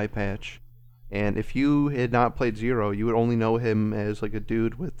with the eye patch. And if you had not played 0, you would only know him as, like, a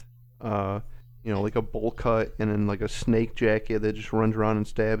dude with, like a bowl cut and then like a snake jacket that just runs around and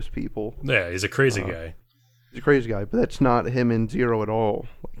stabs people. Yeah, he's a crazy guy. He's a crazy guy, but that's not him in 0 at all,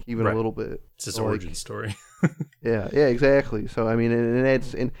 like, even a little bit. It's his origin story. yeah, exactly. So I mean, and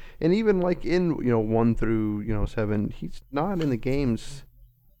it's and even like in 1 through 7, he's not in the games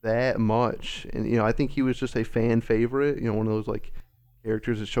that much, and I think he was just a fan favorite. One of those like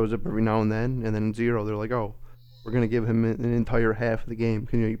characters that shows up every now and then in 0, they're like, oh, we're gonna give him an entire half of the game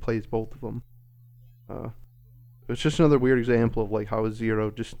because he plays both of them. It's just another weird example of like how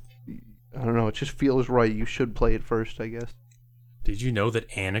 0 just, I don't know, it just feels right. You should play it first, I guess. Did you know that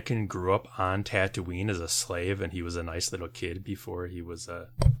Anakin grew up on Tatooine as a slave, and he was a nice little kid before he was an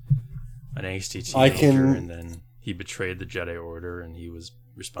angsty teenager, and then he betrayed the Jedi Order, and he was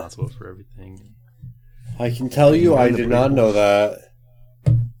responsible for everything? I can tell you, I did not know that.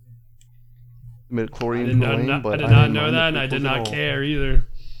 Midichlorian I did not know that, and I did not care either.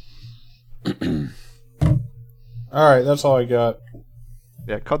 All right, that's all I got.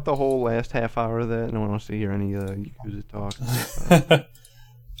 Yeah, cut the whole last half hour of that. No one wants to hear any Yakuza talk.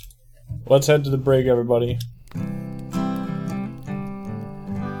 Let's head to the break, everybody.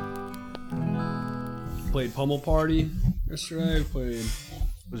 Played Pummel Party yesterday. Played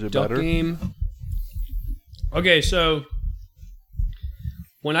Was it Duck better? Game. Okay, so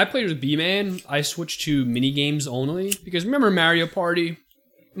when I played with B-Man, I switched to mini games only because remember Mario Party?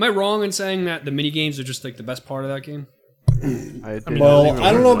 Am I wrong in saying that the mini games are just like the best part of that game? I don't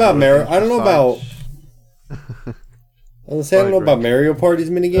know about Mario. I don't know about. I was saying, I don't know about Mario Party's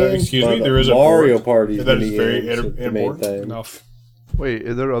minigames. Excuse me, there is a Mario board Party's that is very minigames. The main important. thing. Enough. Wait,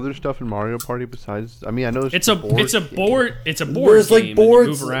 is there other stuff in Mario Party besides? I mean, I know It's a board. It's a board There's game. like boards.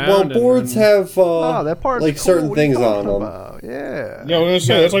 And you move around Well, and- boards have that part like certain things on them. Yeah. Yeah, I was gonna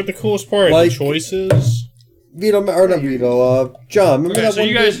say that's like the coolest part. Like- the choices. Vito, or not Vito. John, remember Okay, that so one?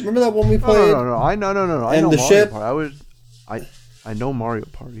 you guys- Remember that one we played? No. I know. I And know the Mario ship? Party. I know Mario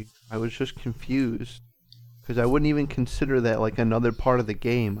Party. I was just confused because I wouldn't even consider that like another part of the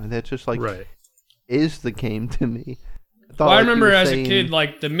game. That's just like is the game to me. Well, I like, you remember were as saying- a kid,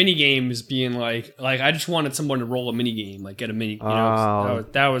 like the mini games being like I just wanted someone to roll a mini game, like get a mini.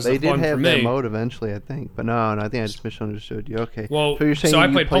 That was they the fun did have for that me. mode eventually, I think, but no, I think I just misunderstood you. Okay, Well, so you're saying so I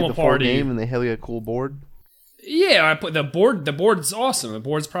you played played Pummel the full Party. game and they had like a cool board. Yeah, I put the board. The board's awesome. The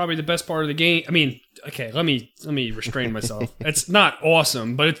board's probably the best part of the game. I mean, okay, let me restrain myself. It's not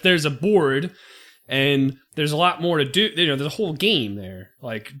awesome, but there's a board, and there's a lot more to do. There's a whole game there,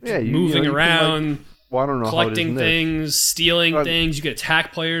 like moving you can, around, well, I don't know collecting how it is in things, stealing things. You can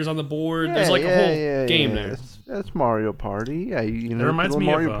attack players on the board. this. There's like a whole game yeah. there. That's Mario Party. Yeah, you know, reminds me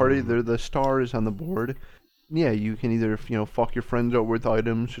Mario of, Party. The star is on the board. Yeah, you can either fuck your friends over with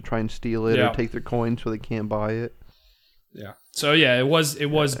items to try and steal it, or take their coins so they can't buy it. Yeah. So yeah, it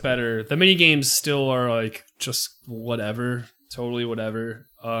was better. The mini games still are like just whatever, totally whatever.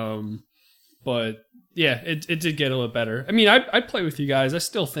 But yeah, it did get a little better. I mean, I'd play with you guys. I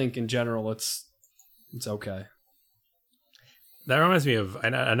still think in general it's okay. That reminds me of, I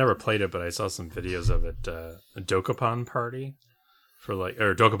never played it, but I saw some videos of it. Dokapon Party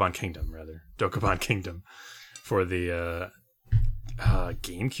or Dokapon Kingdom rather. Dokapon Kingdom for the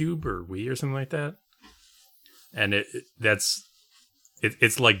GameCube or Wii or something like that. And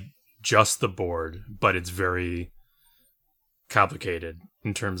it's like just the board, but it's very complicated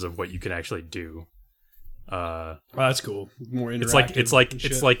in terms of what you can actually do. Oh, that's cool. More interactive.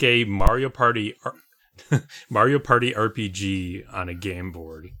 It's like a Mario Party RPG on a game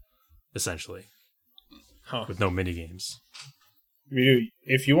board, essentially, with no mini games.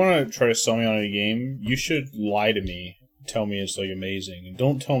 If you want to try to sell me on a game, you should lie to me. Tell me it's like amazing, and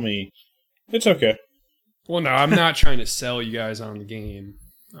don't tell me it's okay. Well, no, I'm not trying to sell you guys on the game.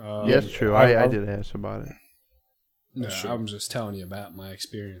 Yeah, that's true. I did ask about it. No, I'm just telling you about my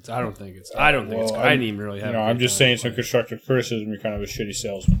experience. I don't think it's. I didn't even really have. I'm just saying some constructive criticism. You're kind of a shitty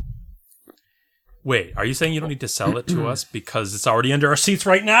salesman. Wait, are you saying you don't need to sell it to us because it's already under our seats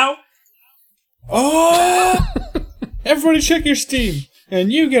right now? Oh! Everybody check your Steam,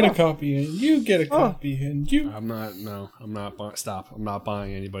 and you get a copy, and you get a copy, and you... I'm not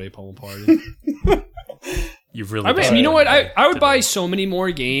buying anybody Pole Party. You've really... I mean, you know what? I would buy so many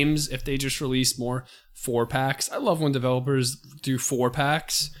more games if they just released more 4-packs. I love when developers do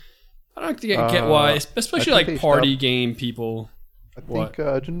 4-packs. I don't get why, especially like party game people... I think,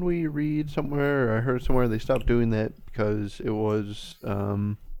 didn't we read somewhere, or I heard somewhere they stopped doing that because it was,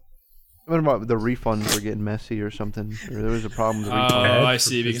 about the refunds were getting messy or something, or there was a problem with the refunds. Oh, I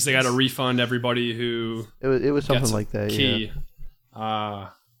see, because they got to refund everybody who... It was something like that, key. Yeah.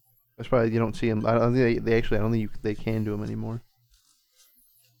 That's why you don't see them. I don't think they can do them anymore.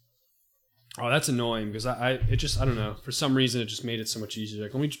 Oh, that's annoying, because I don't know, for some reason it just made it so much easier.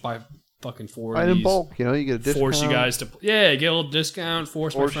 Like, let me just buy fucking 4 of these. In bulk, you get a discount. Force you guys to... Yeah, get a little discount,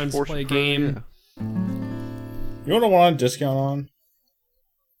 force my friends to play a game. Yeah. You know what I want a discount on?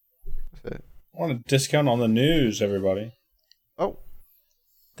 What's that? I want a discount on the news, everybody. Oh.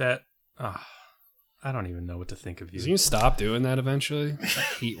 That... I don't even know what to think of you. Is he going to stop doing that eventually? I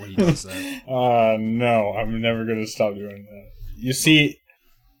hate when he does that. No, I'm never going to stop doing that. You see,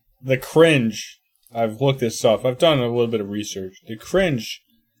 the cringe... I've looked this up. I've done a little bit of research. The cringe...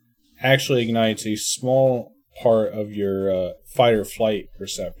 actually ignites a small part of your fight or flight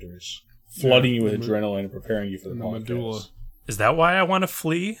receptors, flooding you with adrenaline and preparing you for the podcast. Medulla. Is that why I want to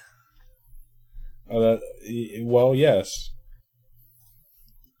flee? Well, yes.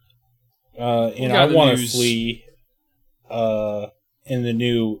 And I want to flee in the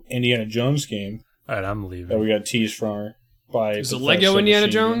new Indiana Jones game. All right, I'm leaving. That we got teased from her by. Is it Lego Indiana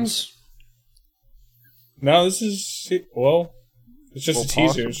Jones? No, this is it's just a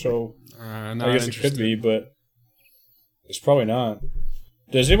teaser, possibly. so I guess it could be, but it's probably not.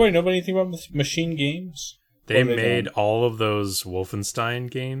 Does anybody know anything about Machine Games? They made all of those Wolfenstein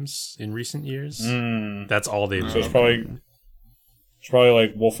games in recent years. That's all they've So it's probably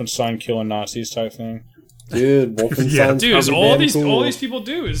like Wolfenstein killing Nazis type thing. Dude, Wolfenstein's Yeah. Dude, probably all damn these cool. all these people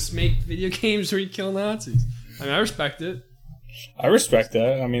do is make video games where you kill Nazis. I mean, I respect it. I respect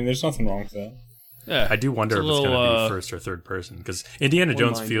that. I mean, there's nothing wrong with that. Yeah, I do wonder if it's going to be first or third person, because Indiana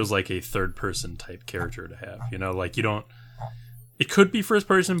Jones one-minded. feels like a third person type character to have. Like you don't. It could be first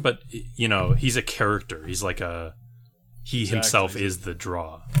person, but he's a character. He's like he himself is the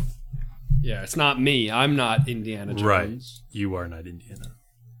draw. Yeah, it's not me. I'm not Indiana Jones. Right, you are not Indiana.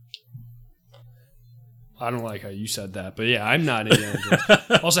 I don't like how you said that, but yeah, I'm not Indiana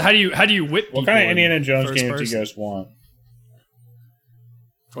Jones. Also, how do you whip people? What kind of in Indiana Jones first games do person? you guys want?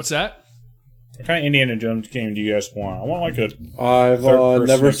 What's that? What kind of Indiana Jones game do you guys want? I want like I've third-person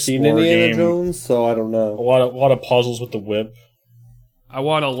never seen explorer Indiana game. Jones, so I don't a know. lot of puzzles with the whip. I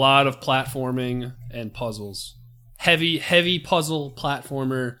want a lot of platforming and puzzles. Heavy puzzle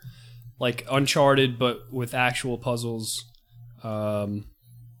platformer, like Uncharted, but with actual puzzles. Not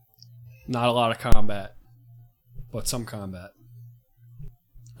a lot of combat, but some combat.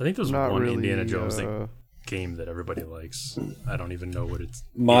 I think there's Not one really, Indiana Jones that game that everybody likes. I don't even know what it's.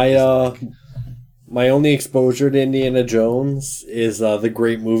 My only exposure to Indiana Jones is the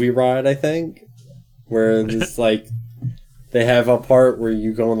Great Movie Ride, I think, where it's like they have a part where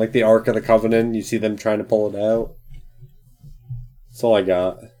you go in like the Ark of the Covenant, and you see them trying to pull it out. That's all I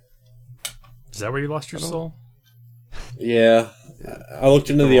got. Is that where you lost your soul? Yeah, I looked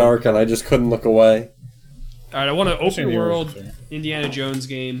into the Ark and I just couldn't look away. All right, I want an seen open the world original. Indiana Jones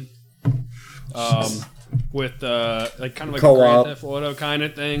game, with like kind of like Co-op. a Grand Theft Auto kind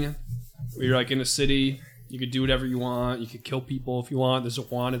of thing, where you're like in a city, you could do whatever you want, you could kill people if you want. There's a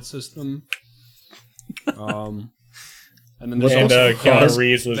wanted system, and then there's And also Keanu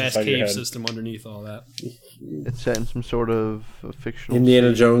Reeves lives vast inside your cave head. system underneath all that. It's set in some sort of fictional Indiana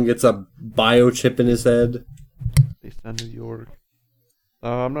city Jones gets a biochip in his head. based on New York.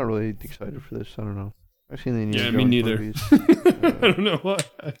 I'm not really excited for this. I don't know. I've seen the Indiana Yeah, Jones me neither. movies. I don't know why.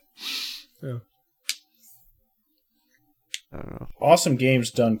 I don't know. Awesome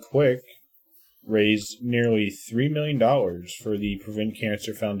Games Done Quick raised nearly $3 million for the Prevent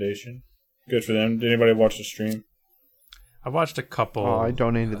Cancer Foundation. Good for them. Did anybody watch the stream? I watched a couple. I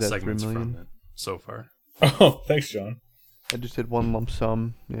donated that segments $3 million. from it so far. Oh, thanks, John. I just did one lump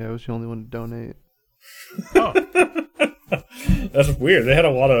sum. Yeah, I was the only one to donate. Oh, That's weird. They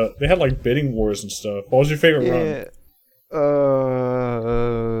had like bidding wars and stuff. What was your favorite run? Yeah.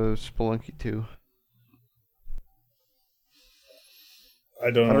 Spelunky 2. I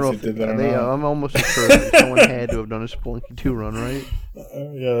don't know if they did that or not. I'm almost sure that someone had to have done a Spelunky 2 run, right?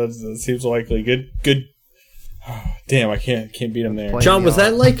 Yeah, that seems likely. Good. Damn, I can't beat him there. Play- John, was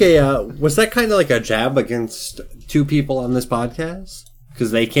that like was that kind of like a jab against two people on this podcast?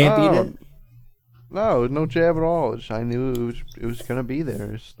 Because they can't beat it? No, no jab at all. I knew it was gonna be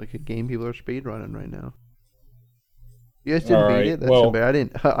there. It's like a game people are speed running right now. You guys didn't All beat right, it. That's well- so bad.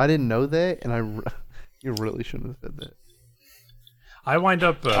 I didn't know that, and you really shouldn't have said that. I wind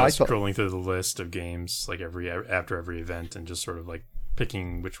up I thought- scrolling through the list of games like after every event and just sort of like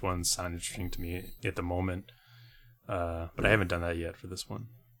picking which ones sound interesting to me at the moment. But I haven't done that yet for this one.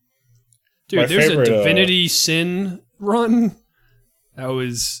 Dude, My there's favorite, a Divinity Sin run. That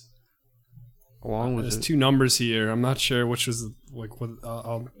was. How long was There's it? two numbers here. I'm not sure which was like what.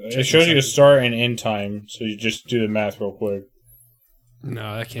 I'll check It shows in you a the second. start and end time, so you just do the math real quick.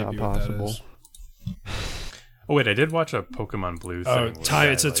 No, that can't Not be what possible. that is. Oh wait, I did watch a Pokemon Blue thing. Oh, where time.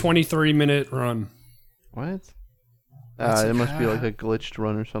 the It's guy, a like- 23-minute run. What? That's It must be like- like a glitched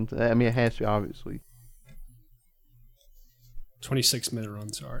run or something. I mean, it has to be, obviously. 26-minute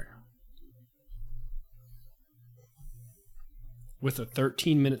run. Sorry. With a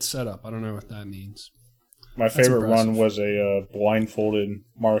 13-minute setup. I don't know what that means. My favorite impressive. run was a blindfolded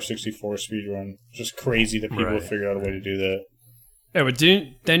Mario 64 speed run. Just crazy that people Right. figured out a way to do that. Yeah, but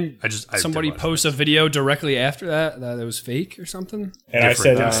didn't then I did somebody watch post a video directly after that it was fake or something? And I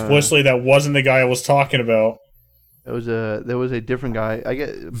said Different. explicitly that wasn't the guy I was talking about. There was a different guy. I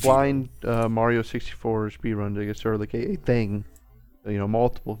get blind Mario 64 speedruns. I guess are like a thing. You know,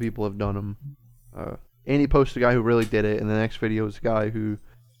 multiple people have done them. And he posted a guy who really did it, and the next video was a guy who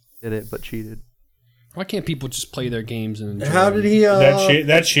did it but cheated. Why can't people just play their games and enjoy How them? did he?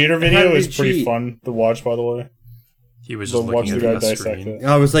 That cheater video did is he pretty cheat? fun to watch, by the way. He was Go just watch looking the at guy the dissect screen. it.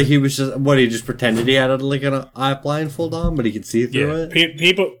 I was like, he was just he just pretended he had like an eye blindfold on, but he could see through Yeah. it.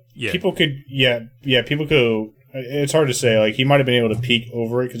 People Yeah. people could people could. It's hard to say. Like he might have been able to peek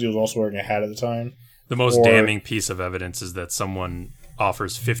over it because he was also wearing a hat at the time. The most Or- damning piece of evidence is that someone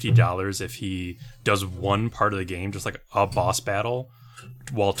offers $50 if he does one part of the game, just like a boss battle,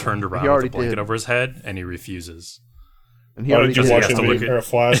 while turned around with already a blanket did. over his head, and he refuses. And he Oh, already did you did he watch has it to look or a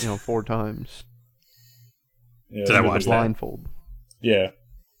flash? 4 times. Yeah, Did I With watch the that? blindfold. Yeah.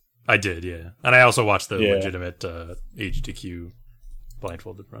 I did, yeah. And I also watched the Yeah. legitimate HDQ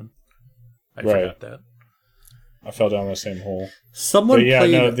blindfolded run. I Right. forgot that. I fell down the same hole. Someone But yeah,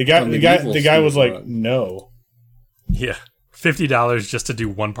 played no, the guy a the guy medieval the guy was like, speedrun. no. Yeah. $50 just to do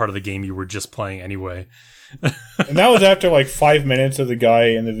one part of the game you were just playing anyway. And that was after like 5 minutes of the guy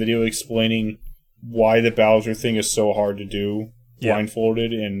in the video explaining why the Bowser thing is so hard to do Yeah.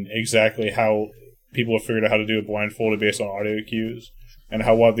 blindfolded and exactly how people have figured out how to do it blindfolded based on audio cues and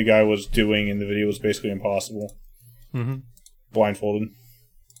how what the guy was doing in the video was basically impossible Mm-hmm. blindfolded.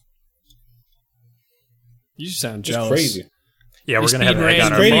 You sound Just jealous. crazy. Yeah, we're This going to have speed an egg ran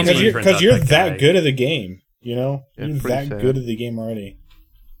on our Crazy phones when we print out because you're that that guy. good at the game, you know? Yeah, you're pretty that sad. good at the game already.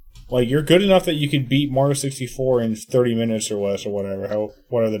 Like you're good enough that you could beat Mario 64 in 30 minutes or less or whatever.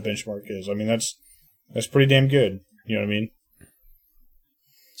 Whatever the benchmark is. I mean that's pretty damn good. You know what I mean?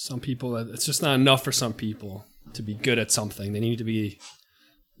 Some people, it's just not enough for some people to be good at something. They need to be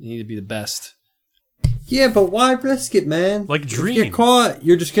the best. Yeah, but why risk it, man? Like If you Dream. get caught,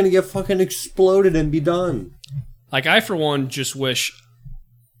 you're just gonna get fucking exploded and be done. Like, I for one just wish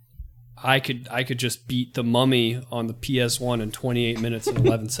I could just beat the Mummy on the PS1 in 28 minutes and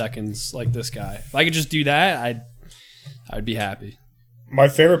 11 seconds like this guy. If I could just do that, I'd be happy. My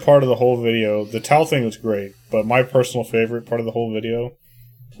favorite part of the whole video, the towel thing was great, but my personal favorite part of the whole video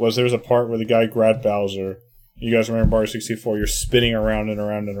was there was a part where the guy grabbed Bowser. You guys remember Mario 64? You're spinning around and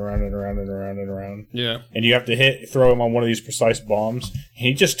around and around and around and around and around. Yeah. And you have to throw him on one of these precise bombs. And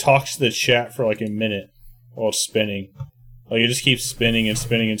he just talks to the chat for like a minute while it's spinning. Like, it just keeps spinning and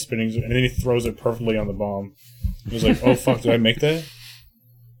spinning and spinning, and then he throws it perfectly on the bomb. He was like, oh fuck, did I make that?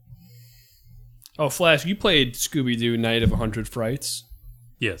 Oh, Flash, you played Scooby-Doo Night of 100 Frights.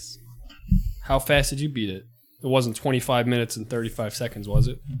 Yes. How fast did you beat it? It wasn't 25 minutes and 35 seconds, was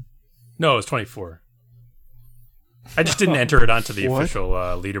it? No, it was 24. I just didn't enter it onto the What? official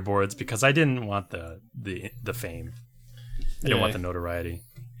leaderboards because I didn't want the fame. I didn't want the notoriety.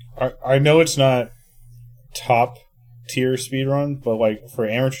 I know it's not top tier speedrun, but like for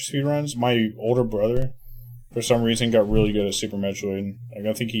amateur speedruns, my older brother, for some reason, got really good at Super Metroid. Like,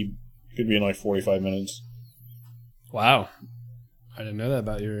 I think he could be in like 45 minutes. Wow. I didn't know that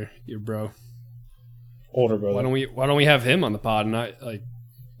about your bro. Older brother. Why don't we have him on the pod and not like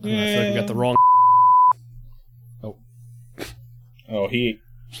I feel like we got the wrong Oh,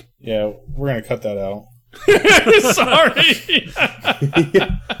 yeah, we're gonna cut that out. Sorry.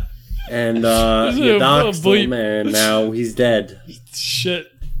 And This is you a doxed bleep. him, and now he's dead. Shit.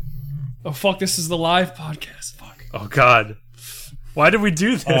 Oh fuck, this is the live podcast. Fuck. Oh God, why did we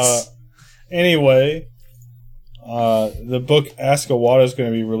do this? Anyway, the book Ask Iwata is going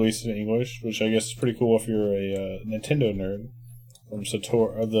to be released in English, which I guess is pretty cool if you're a Nintendo nerd. From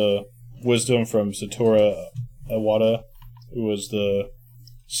the wisdom from Satoru Iwata, who was the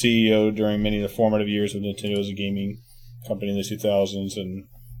CEO during many of the formative years of Nintendo as a gaming company in the 2000s, and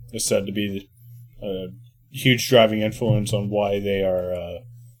is said to be a huge driving influence on why they are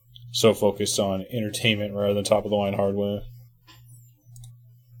so focused on entertainment rather than top-of-the-line hardware.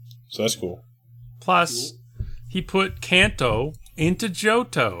 So that's cool. Plus, he put Kanto into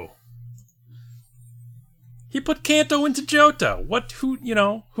Johto. Who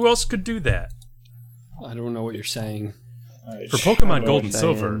else could do that? I don't know what you're saying. For Pokemon Gold and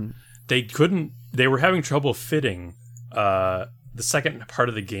saying. Silver, they were having trouble fitting the second part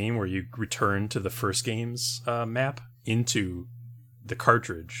of the game where you return to the first game's map into the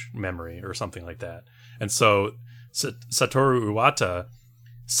cartridge memory or something like that. And so Satoru Iwata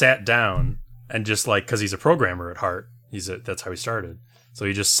sat down and just like, because he's a programmer at heart, that's how he started. So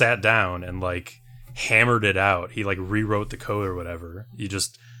he just sat down and like hammered it out. He like rewrote the code or whatever. He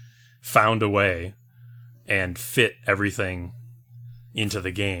just found a way and fit everything into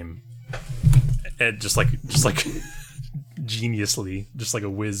the game, and just like geniusly, just like a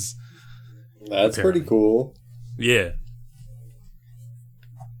whiz. That's Okay. pretty cool. Yeah,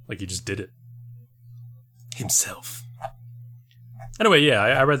 like he just did it himself. Anyway, yeah,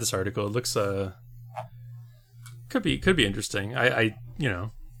 I read this article. It looks could be interesting. I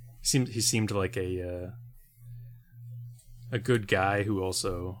he seemed like a good guy who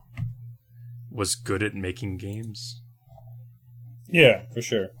also was good at making games. Yeah, for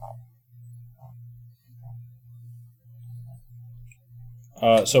sure.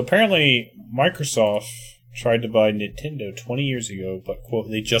 So apparently Microsoft tried to buy Nintendo 20 years ago, but, quote,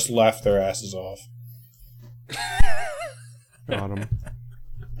 they just laughed their asses off. Got him.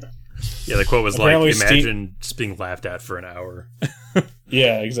 Yeah, the quote was Apparently like, imagine just being laughed at for an hour.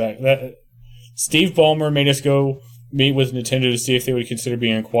 Yeah, exactly. Steve Ballmer made us go meet with Nintendo to see if they would consider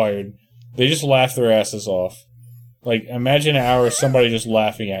being acquired. They just laughed their asses off. Like, imagine an hour of somebody just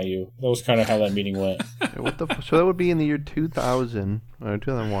laughing at you. That was kind of how that meeting went. So that would be in the year 2000 or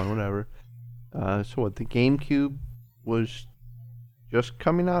 2001, whatever. So what? The GameCube was just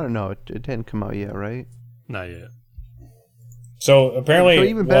coming out, or no? It didn't come out yet, right? Not yet. So apparently, So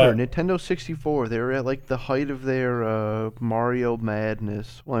even better, Nintendo 64. They were at like the height of their Mario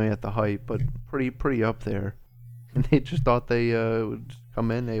madness. Well, I mean, at the height, but pretty up there. And they just thought they would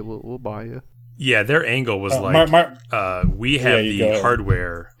come in. Hey, we'll buy you. Yeah, their angle was we have you the go.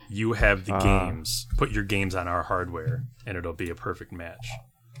 hardware, you have the games. Put your games on our hardware, and it'll be a perfect match.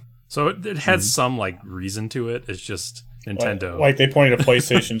 So it had some like reason to it. It's just Nintendo. Like they pointed to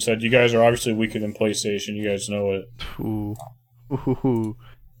PlayStation and said, you guys are obviously weaker than PlayStation. You guys know it. Ooh. Ooh.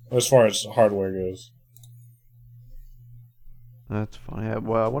 As far as hardware goes. That's funny.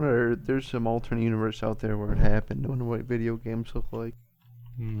 Well, I wonder if there's some alternate universe out there where it happened. I wonder what video games look like.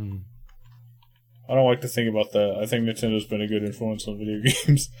 I don't like to think about that. I think Nintendo's been a good influence on video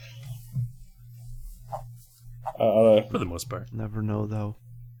games. For the most part. Never know though.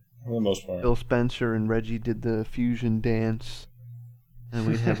 For the most part. Phil Spencer and Reggie did the fusion dance, and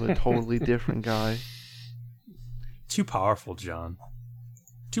we'd have a totally different guy. Too powerful, John.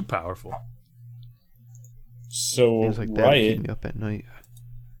 Too powerful. So Things like that keep Riot, me up at night.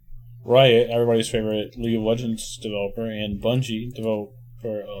 everybody's favorite League of Legends developer, and Bungie,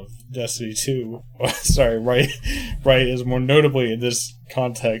 developer of Destiny 2. Sorry, Riot is more notably in this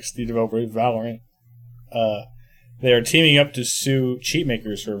context the developer of Valorant. They are teaming up to sue cheat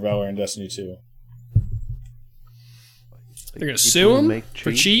makers for Valorant and Destiny 2. They're gonna People sue who him make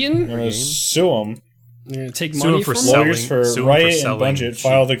for cheats. cheating. They're going to sue them. They're gonna take Sue money him for from selling- Lawyers for sue 'em for Riot and selling Bungie cheap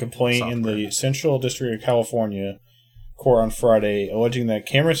filed a complaint in software. the Central District of California court on Friday, alleging that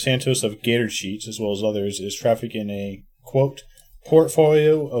Cameron Santos of Gator Cheats, as well as others, is trafficking a, quote,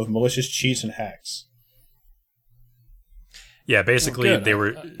 portfolio of malicious cheats and hacks. Yeah, basically good.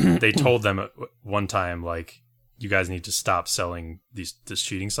 they told them at one time, like, you guys need to stop selling this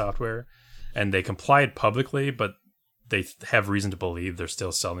cheating software, and they complied publicly, but they have reason to believe they're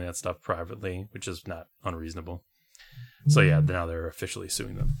still selling that stuff privately, which is not unreasonable. So yeah, now they're officially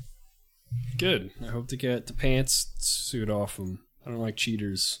suing them. Good. I hope to get the pants suit off them. I don't like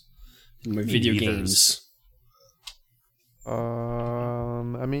cheaters in my Me video neither. games.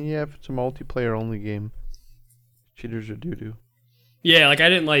 I mean, yeah, if it's a multiplayer only game, cheaters are doo-doo. Yeah, like I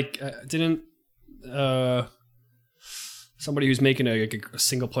didn't somebody who's making a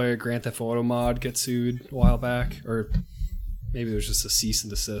single player Grand Theft Auto mod get sued a while back, or maybe it was just a cease and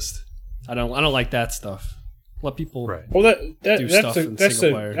desist. I don't like that stuff. Let people Right. Well, Do that's stuff the, in that's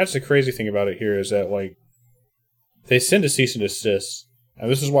single the player. that's the crazy thing about it here is that like they send a cease and desist, and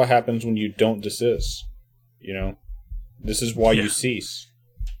this is what happens when you don't desist. You know, this is why Yeah. you cease.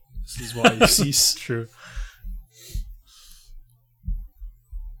 This is why you cease. True.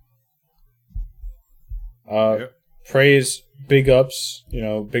 Praise, big ups,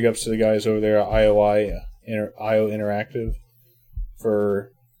 big ups to the guys over there at IO Interactive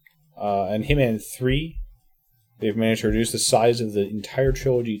for and Hitman 3. They've managed to reduce the size of the entire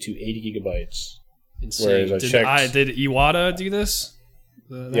trilogy to 80 gigabytes. Insane. Whereas I checked- Did Iwata do this?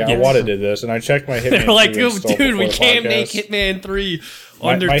 Yeah, Yes. Iwata did this, and I checked my Hitman. They're like, 3 install dude, we before the can't make podcast. Hitman 3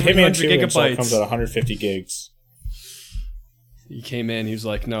 My under Hitman 300 2 install comes gigabytes. at 150 gigs. He came in, he was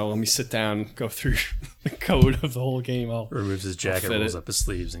like, no, let me sit down, go through the code of the whole game. Removes his jacket, fit rolls it. up his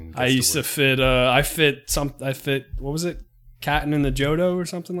sleeves, and I gets used to work. fit, what was it? Cotton in the Jodo or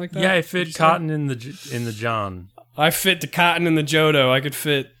something like that? Yeah, I Did you fit say? cotton in the John. I fit the Cotton in the Jodo. I could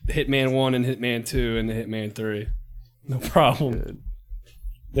fit Hitman 1 and Hitman 2 and the Hitman 3. No problem.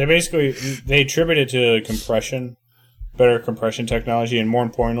 They attribute it to compression, better compression technology, and more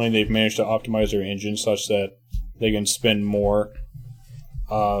importantly, they've managed to optimize their engine such that they can spend more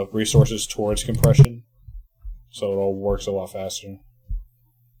resources towards compression, so it all works a lot faster.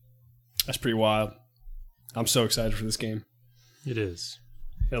 That's pretty wild. I'm so excited for this game. It is.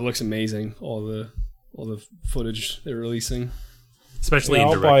 It looks amazing. All the footage they're releasing. Especially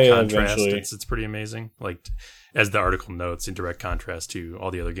Yeah, in I'll buy direct it contrast, eventually. it's pretty amazing. Like, as the article notes, in direct contrast to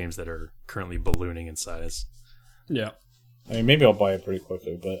all the other games that are currently ballooning in size. Yeah. I mean, maybe I'll buy it pretty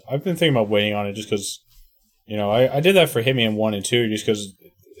quickly, but I've been thinking about waiting on it just because, I did that for Hitman 1 and 2 just because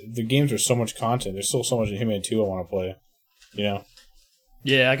the games are so much content. There's still so much in Hitman 2 I want to play,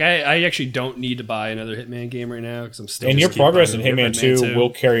 Yeah, like I actually don't need to buy another Hitman game right now because I'm still. And just your keep progress in running Hitman Hitman 2 will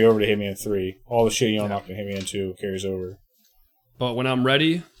carry over to Hitman 3. All the shit you unlock in Hitman 2 carries over. But when I'm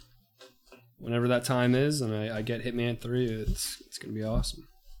ready, whenever that time is, and I get Hitman 3, it's gonna be awesome.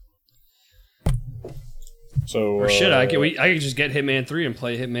 So, Or shit, I could just get Hitman 3 and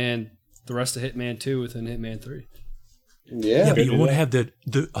play the rest of Hitman 2 within Hitman 3. Yeah. but you won't have the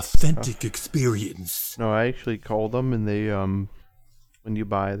authentic experience. No, I actually called them, and they when you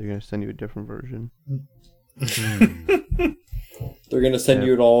buy, they're gonna send you a different version. They're going to send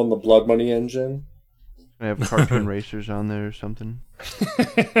you it all in the Blood Money engine. I have cartoon racers on there or something.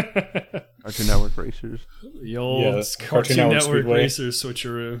 Cartoon Network racers. The old Yeah, Cartoon Cartoon Network Network Speedway. Racers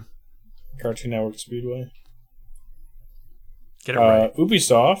switcheroo. Cartoon Network Speedway. Get it right.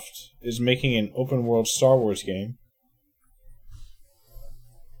 Ubisoft is making an open world Star Wars game.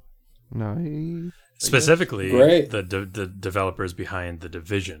 Nice. Specifically, Great. the developers behind The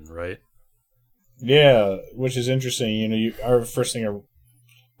Division, right? Yeah, which is interesting. Our first thing,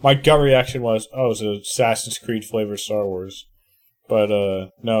 my gut reaction was, oh, it's an Assassin's Creed flavored Star Wars. But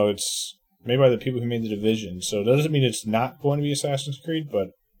no, it's made by the people who made The Division. So it doesn't mean it's not going to be Assassin's Creed, but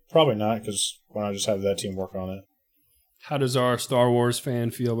probably not, because why not just have that team work on it? How does our Star Wars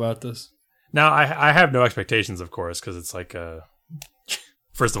fan feel about this? Now, I have no expectations, of course, because it's like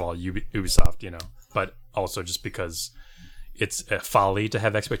first of all, Ubisoft, but also just because it's a folly to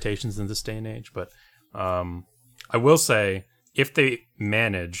have expectations in this day and age. But I will say, if they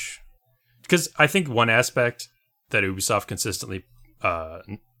manage, because I think one aspect that Ubisoft consistently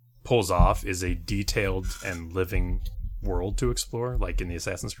pulls off is a detailed and living world to explore, like in the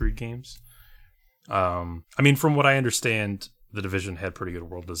Assassin's Creed games. I mean, from what I understand, The Division had pretty good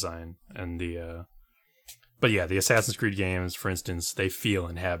world design, and but yeah, the Assassin's Creed games, for instance, they feel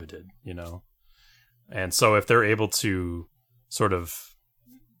inhabited, and so if they're able to sort of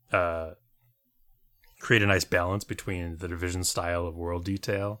create a nice balance between the Division style of world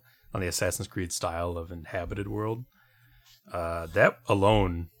detail and the Assassin's Creed style of inhabited world, that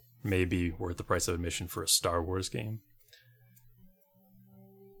alone may be worth the price of admission for a Star Wars game.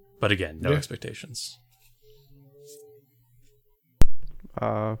 But again, no expectations.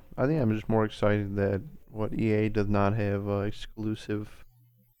 I think I'm just more excited that what EA does not have exclusive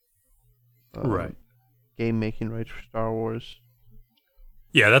Right. game making rights for Star Wars.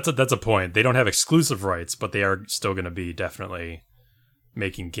 Yeah, that's a point. They don't have exclusive rights, but they are still going to be definitely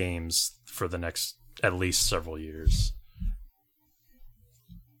making games for the next at least several years.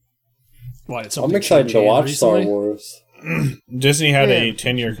 What? I'm excited to watch Star Wars. Disney had a Yeah.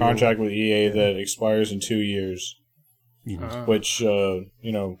 10-year contract with EA that expires in 2 years, which,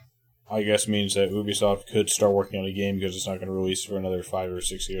 I guess means that Ubisoft could start working on a game because it's not going to release for another 5 or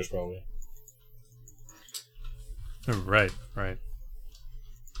 6 years, probably. Right.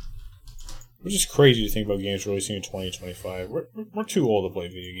 Which is crazy to think about games releasing in 2025. We're too old to play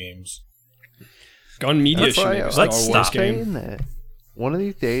video games. Gun Media That's should why make a I Star like Wars stop game. saying that. One of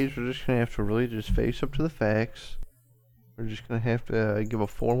these days, we're just going to have to really just face up to the facts. We're just going to have to give a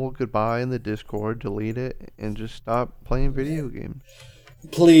formal goodbye in the Discord, delete it, and just stop playing video games.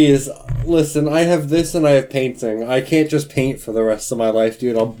 Please, listen, I have this and I have painting. I can't just paint for the rest of my life,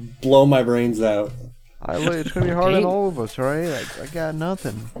 dude. I'll blow my brains out. It's going to be hard on all of us, alright? I got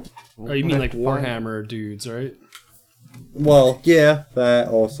nothing. Oh, you mean like Warhammer dudes, right? Well, yeah, that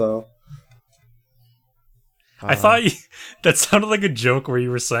also. I thought that sounded like a joke where you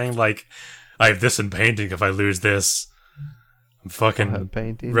were saying, like, I have this in painting. If I lose this, I'm fucking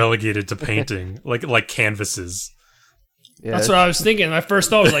painting. relegated to painting. like canvases. Yeah, That's what I was thinking. My first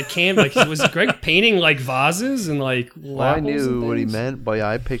thought was like was Greg painting like vases and like well, I lapels knew and what he things? meant, but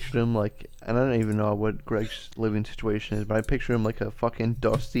I pictured him like, and I don't even know what Greg's living situation is, but I picture him like a fucking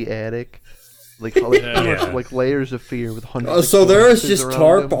dusty attic, like Yeah. like layers of fear with hundreds. Of So there is corpses just around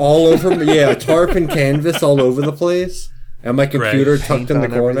tarp him. all over me. Yeah, tarp and canvas all over the place. And my computer Greg, tucked in the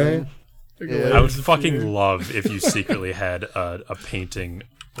paint on corner. everything. Yeah. I would fucking love if you secretly had a painting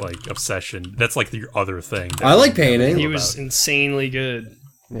like obsession. That's like your other thing. that I like we never painting. knew He was about. insanely good.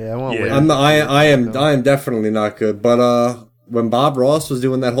 Yeah, I want. Yeah. I am definitely not good. But when Bob Ross was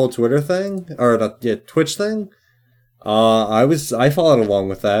doing that whole Twitter thing or Twitch thing, I followed along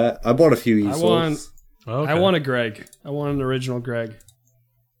with that. I bought a few easels. Okay. I want a Greg. I want an original Greg.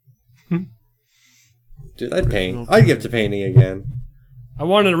 Dude, I'd paint. I'd get to painting again. I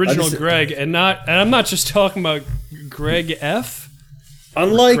want an original just- Greg, and I'm not just talking about Greg F.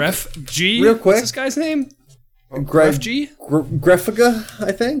 Unlike Gref G. real quick. What's this guy's name? Greg Gref G. Greffiga,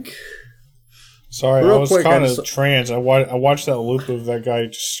 I think. Sorry, Real I was quick, kind I'm of trans. I watched that loop of that guy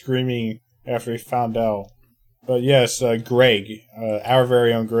just screaming after he found out. But yes, Greg, our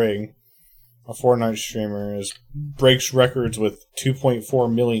very own Greg, a Fortnite streamer, breaks records with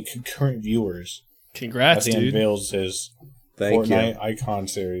 2.4 million concurrent viewers Congrats, as he dude. unveils his Thank Fortnite you. icon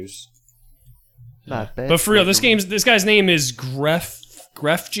series. Not bad. But for real, this guy's name is Gref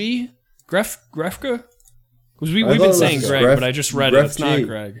G. Grefka. Because we've thought been it saying was Greg, Gref- but I just read Gref it. It's not G.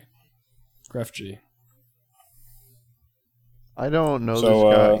 Greg. Gref G. I don't know So,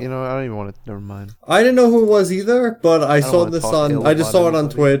 this guy. I don't even want to. Never mind. I didn't know who it was either, but I don't saw wanna this talk on. ill I just about saw it on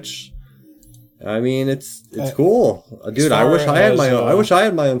anybody. Twitch. I mean, it's cool, dude. I far wish I had as, my own. I wish I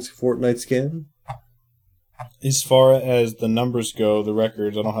had my own Fortnite skin. As far as the numbers go, the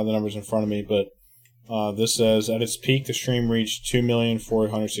records, I don't have the numbers in front of me, but this says, at its peak, the stream reached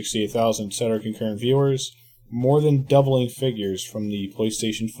 2,468,000 etc. concurrent viewers, more than doubling figures from the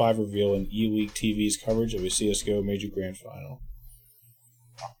PlayStation 5 reveal and eLeague TV's coverage of a CSGO Major Grand Final.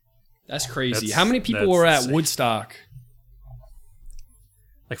 That's crazy. That's- How many people that's were at insane. Woodstock?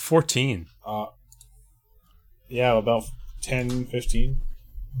 Like 14. Yeah, about 10, 15.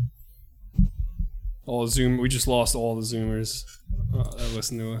 All Zoom. We just lost all the Zoomers that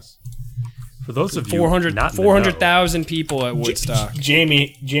listen to us. For those of you 400 not in the know, 400,000 people at Woodstock.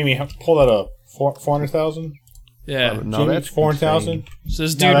 Jamie, pull that up. 400,000? Yeah. No, Jamie, that's 400,000? So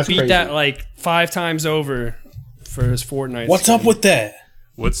this No, dude that's beat crazy. that like 5 times over for his Fortnite. What's skin. up with that?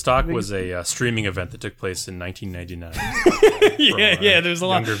 Woodstock was a streaming event that took place in 1999. Yeah. There's a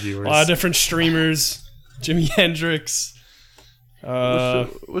lot Younger viewers. of different streamers. Jimi Hendrix.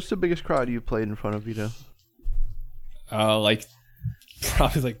 What's the biggest crowd you've played in front of, Vito? Like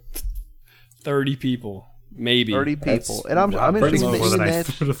probably like 30 people, maybe. 30 people, That's and I'm pretty assuming More that than even I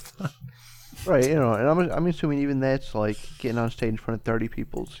that's would have thought. right. You know, and I'm assuming even that's like getting on stage in front of 30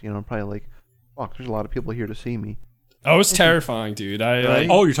 people's. You know, probably like, fuck, there's a lot of people here to see me. Oh, it was terrifying, dude. I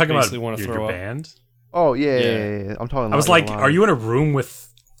Oh, you're talking about basically want to your throw up. band? Oh yeah. Yeah. I'm talking. I was like like, a lot. are you in a room with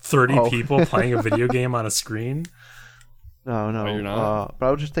 30 Oh. people playing a video game on a screen? No. Oh, you're not? But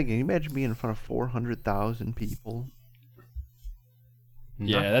I was just thinking, can you imagine being in front of 400,000 people?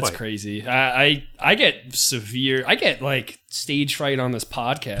 Yeah, Not that's quite. crazy. I get like stage fright on this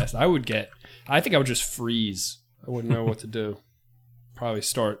podcast. I think I would just freeze. I wouldn't know what to do. Probably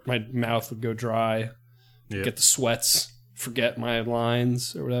my mouth would go dry, Yeah. get the sweats, forget my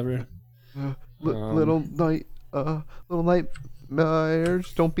lines or whatever. Little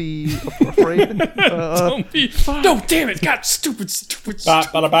nightmares. Don't be afraid. No, damn it! God, stupid.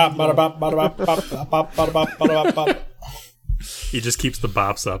 He just keeps the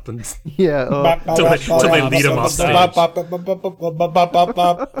bops up and Yeah. till they lead him off stage.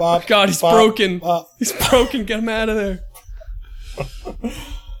 God, he's broken. He's broken. Get him out of there.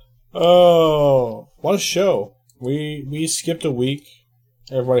 Oh, what a show! We skipped a week.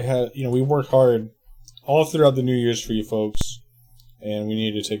 Everybody had, we worked hard all throughout the New Year's for you folks, and we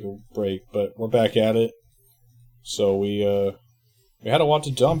needed to take a break, but we're back at it. So we had a lot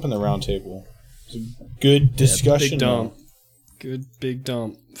to dump in the round table. It's a good discussion. Big dump. Good big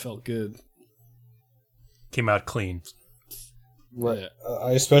dump. Felt good. Came out clean. Right.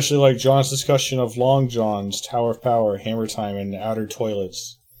 I especially like John's discussion of Long John's, Tower of Power, Hammer Time, and Outer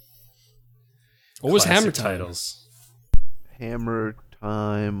Toilets. What was Classic Hammer Time? titles? Hammer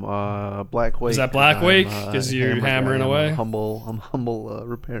Time. Black Wake. Was that Black I'm, Wake? 'Cause you're hammer hammering guy. away? I'm a humble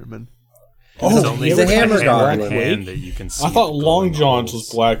repairman. There's Oh, only he's a one hammer hand goblin. that you can see. I thought pulling Long John's holes.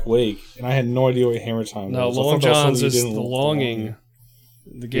 was Black Wake, and I had no idea what Hammer Time No, was. I Long thought that was John's something you is didn't the look Longing.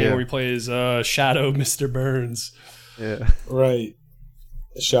 The game Yeah. where he plays Shadow Mr. Burns. Yeah. Right.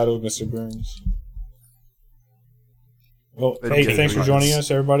 Shadow of Mr. Burns. Well, hey, Okay, thanks for Burns. joining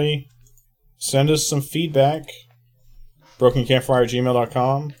us, everybody. Send us some feedback.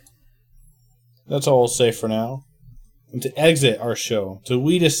 BrokenCampfire@gmail.com. That's all I'll say for now. And to exit our show, to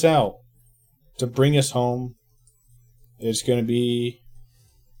weed us out, to bring us home, it's going to be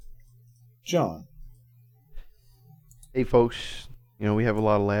John. Hey, folks. We have a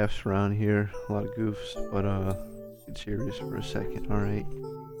lot of laughs around here, a lot of goofs, but get serious for a second, all right?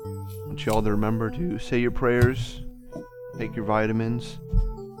 I want you all to remember to say your prayers, take your vitamins,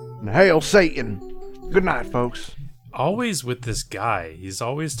 and hail Satan! Good night, folks. Always with this guy. He's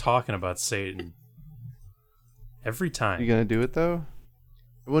always talking about Satan. Every You time. gonna do it though?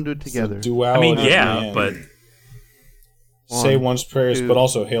 Everyone do it together. It's a duality. I mean, yeah, man. but Say one's prayers, two, but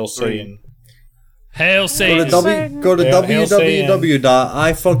also hail three. Satan. Hail Go Satan! to go to Yeah, hail Satan.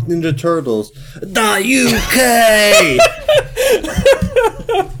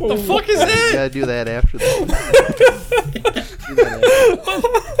 www.ifunkninjaturtles.uk. The fuck is You that? gotta do that after that. Do that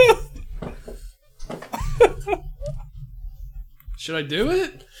after. Should I do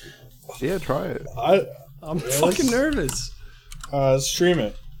it? Yeah, try it. I'm fucking nervous. Stream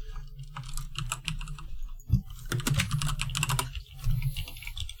it.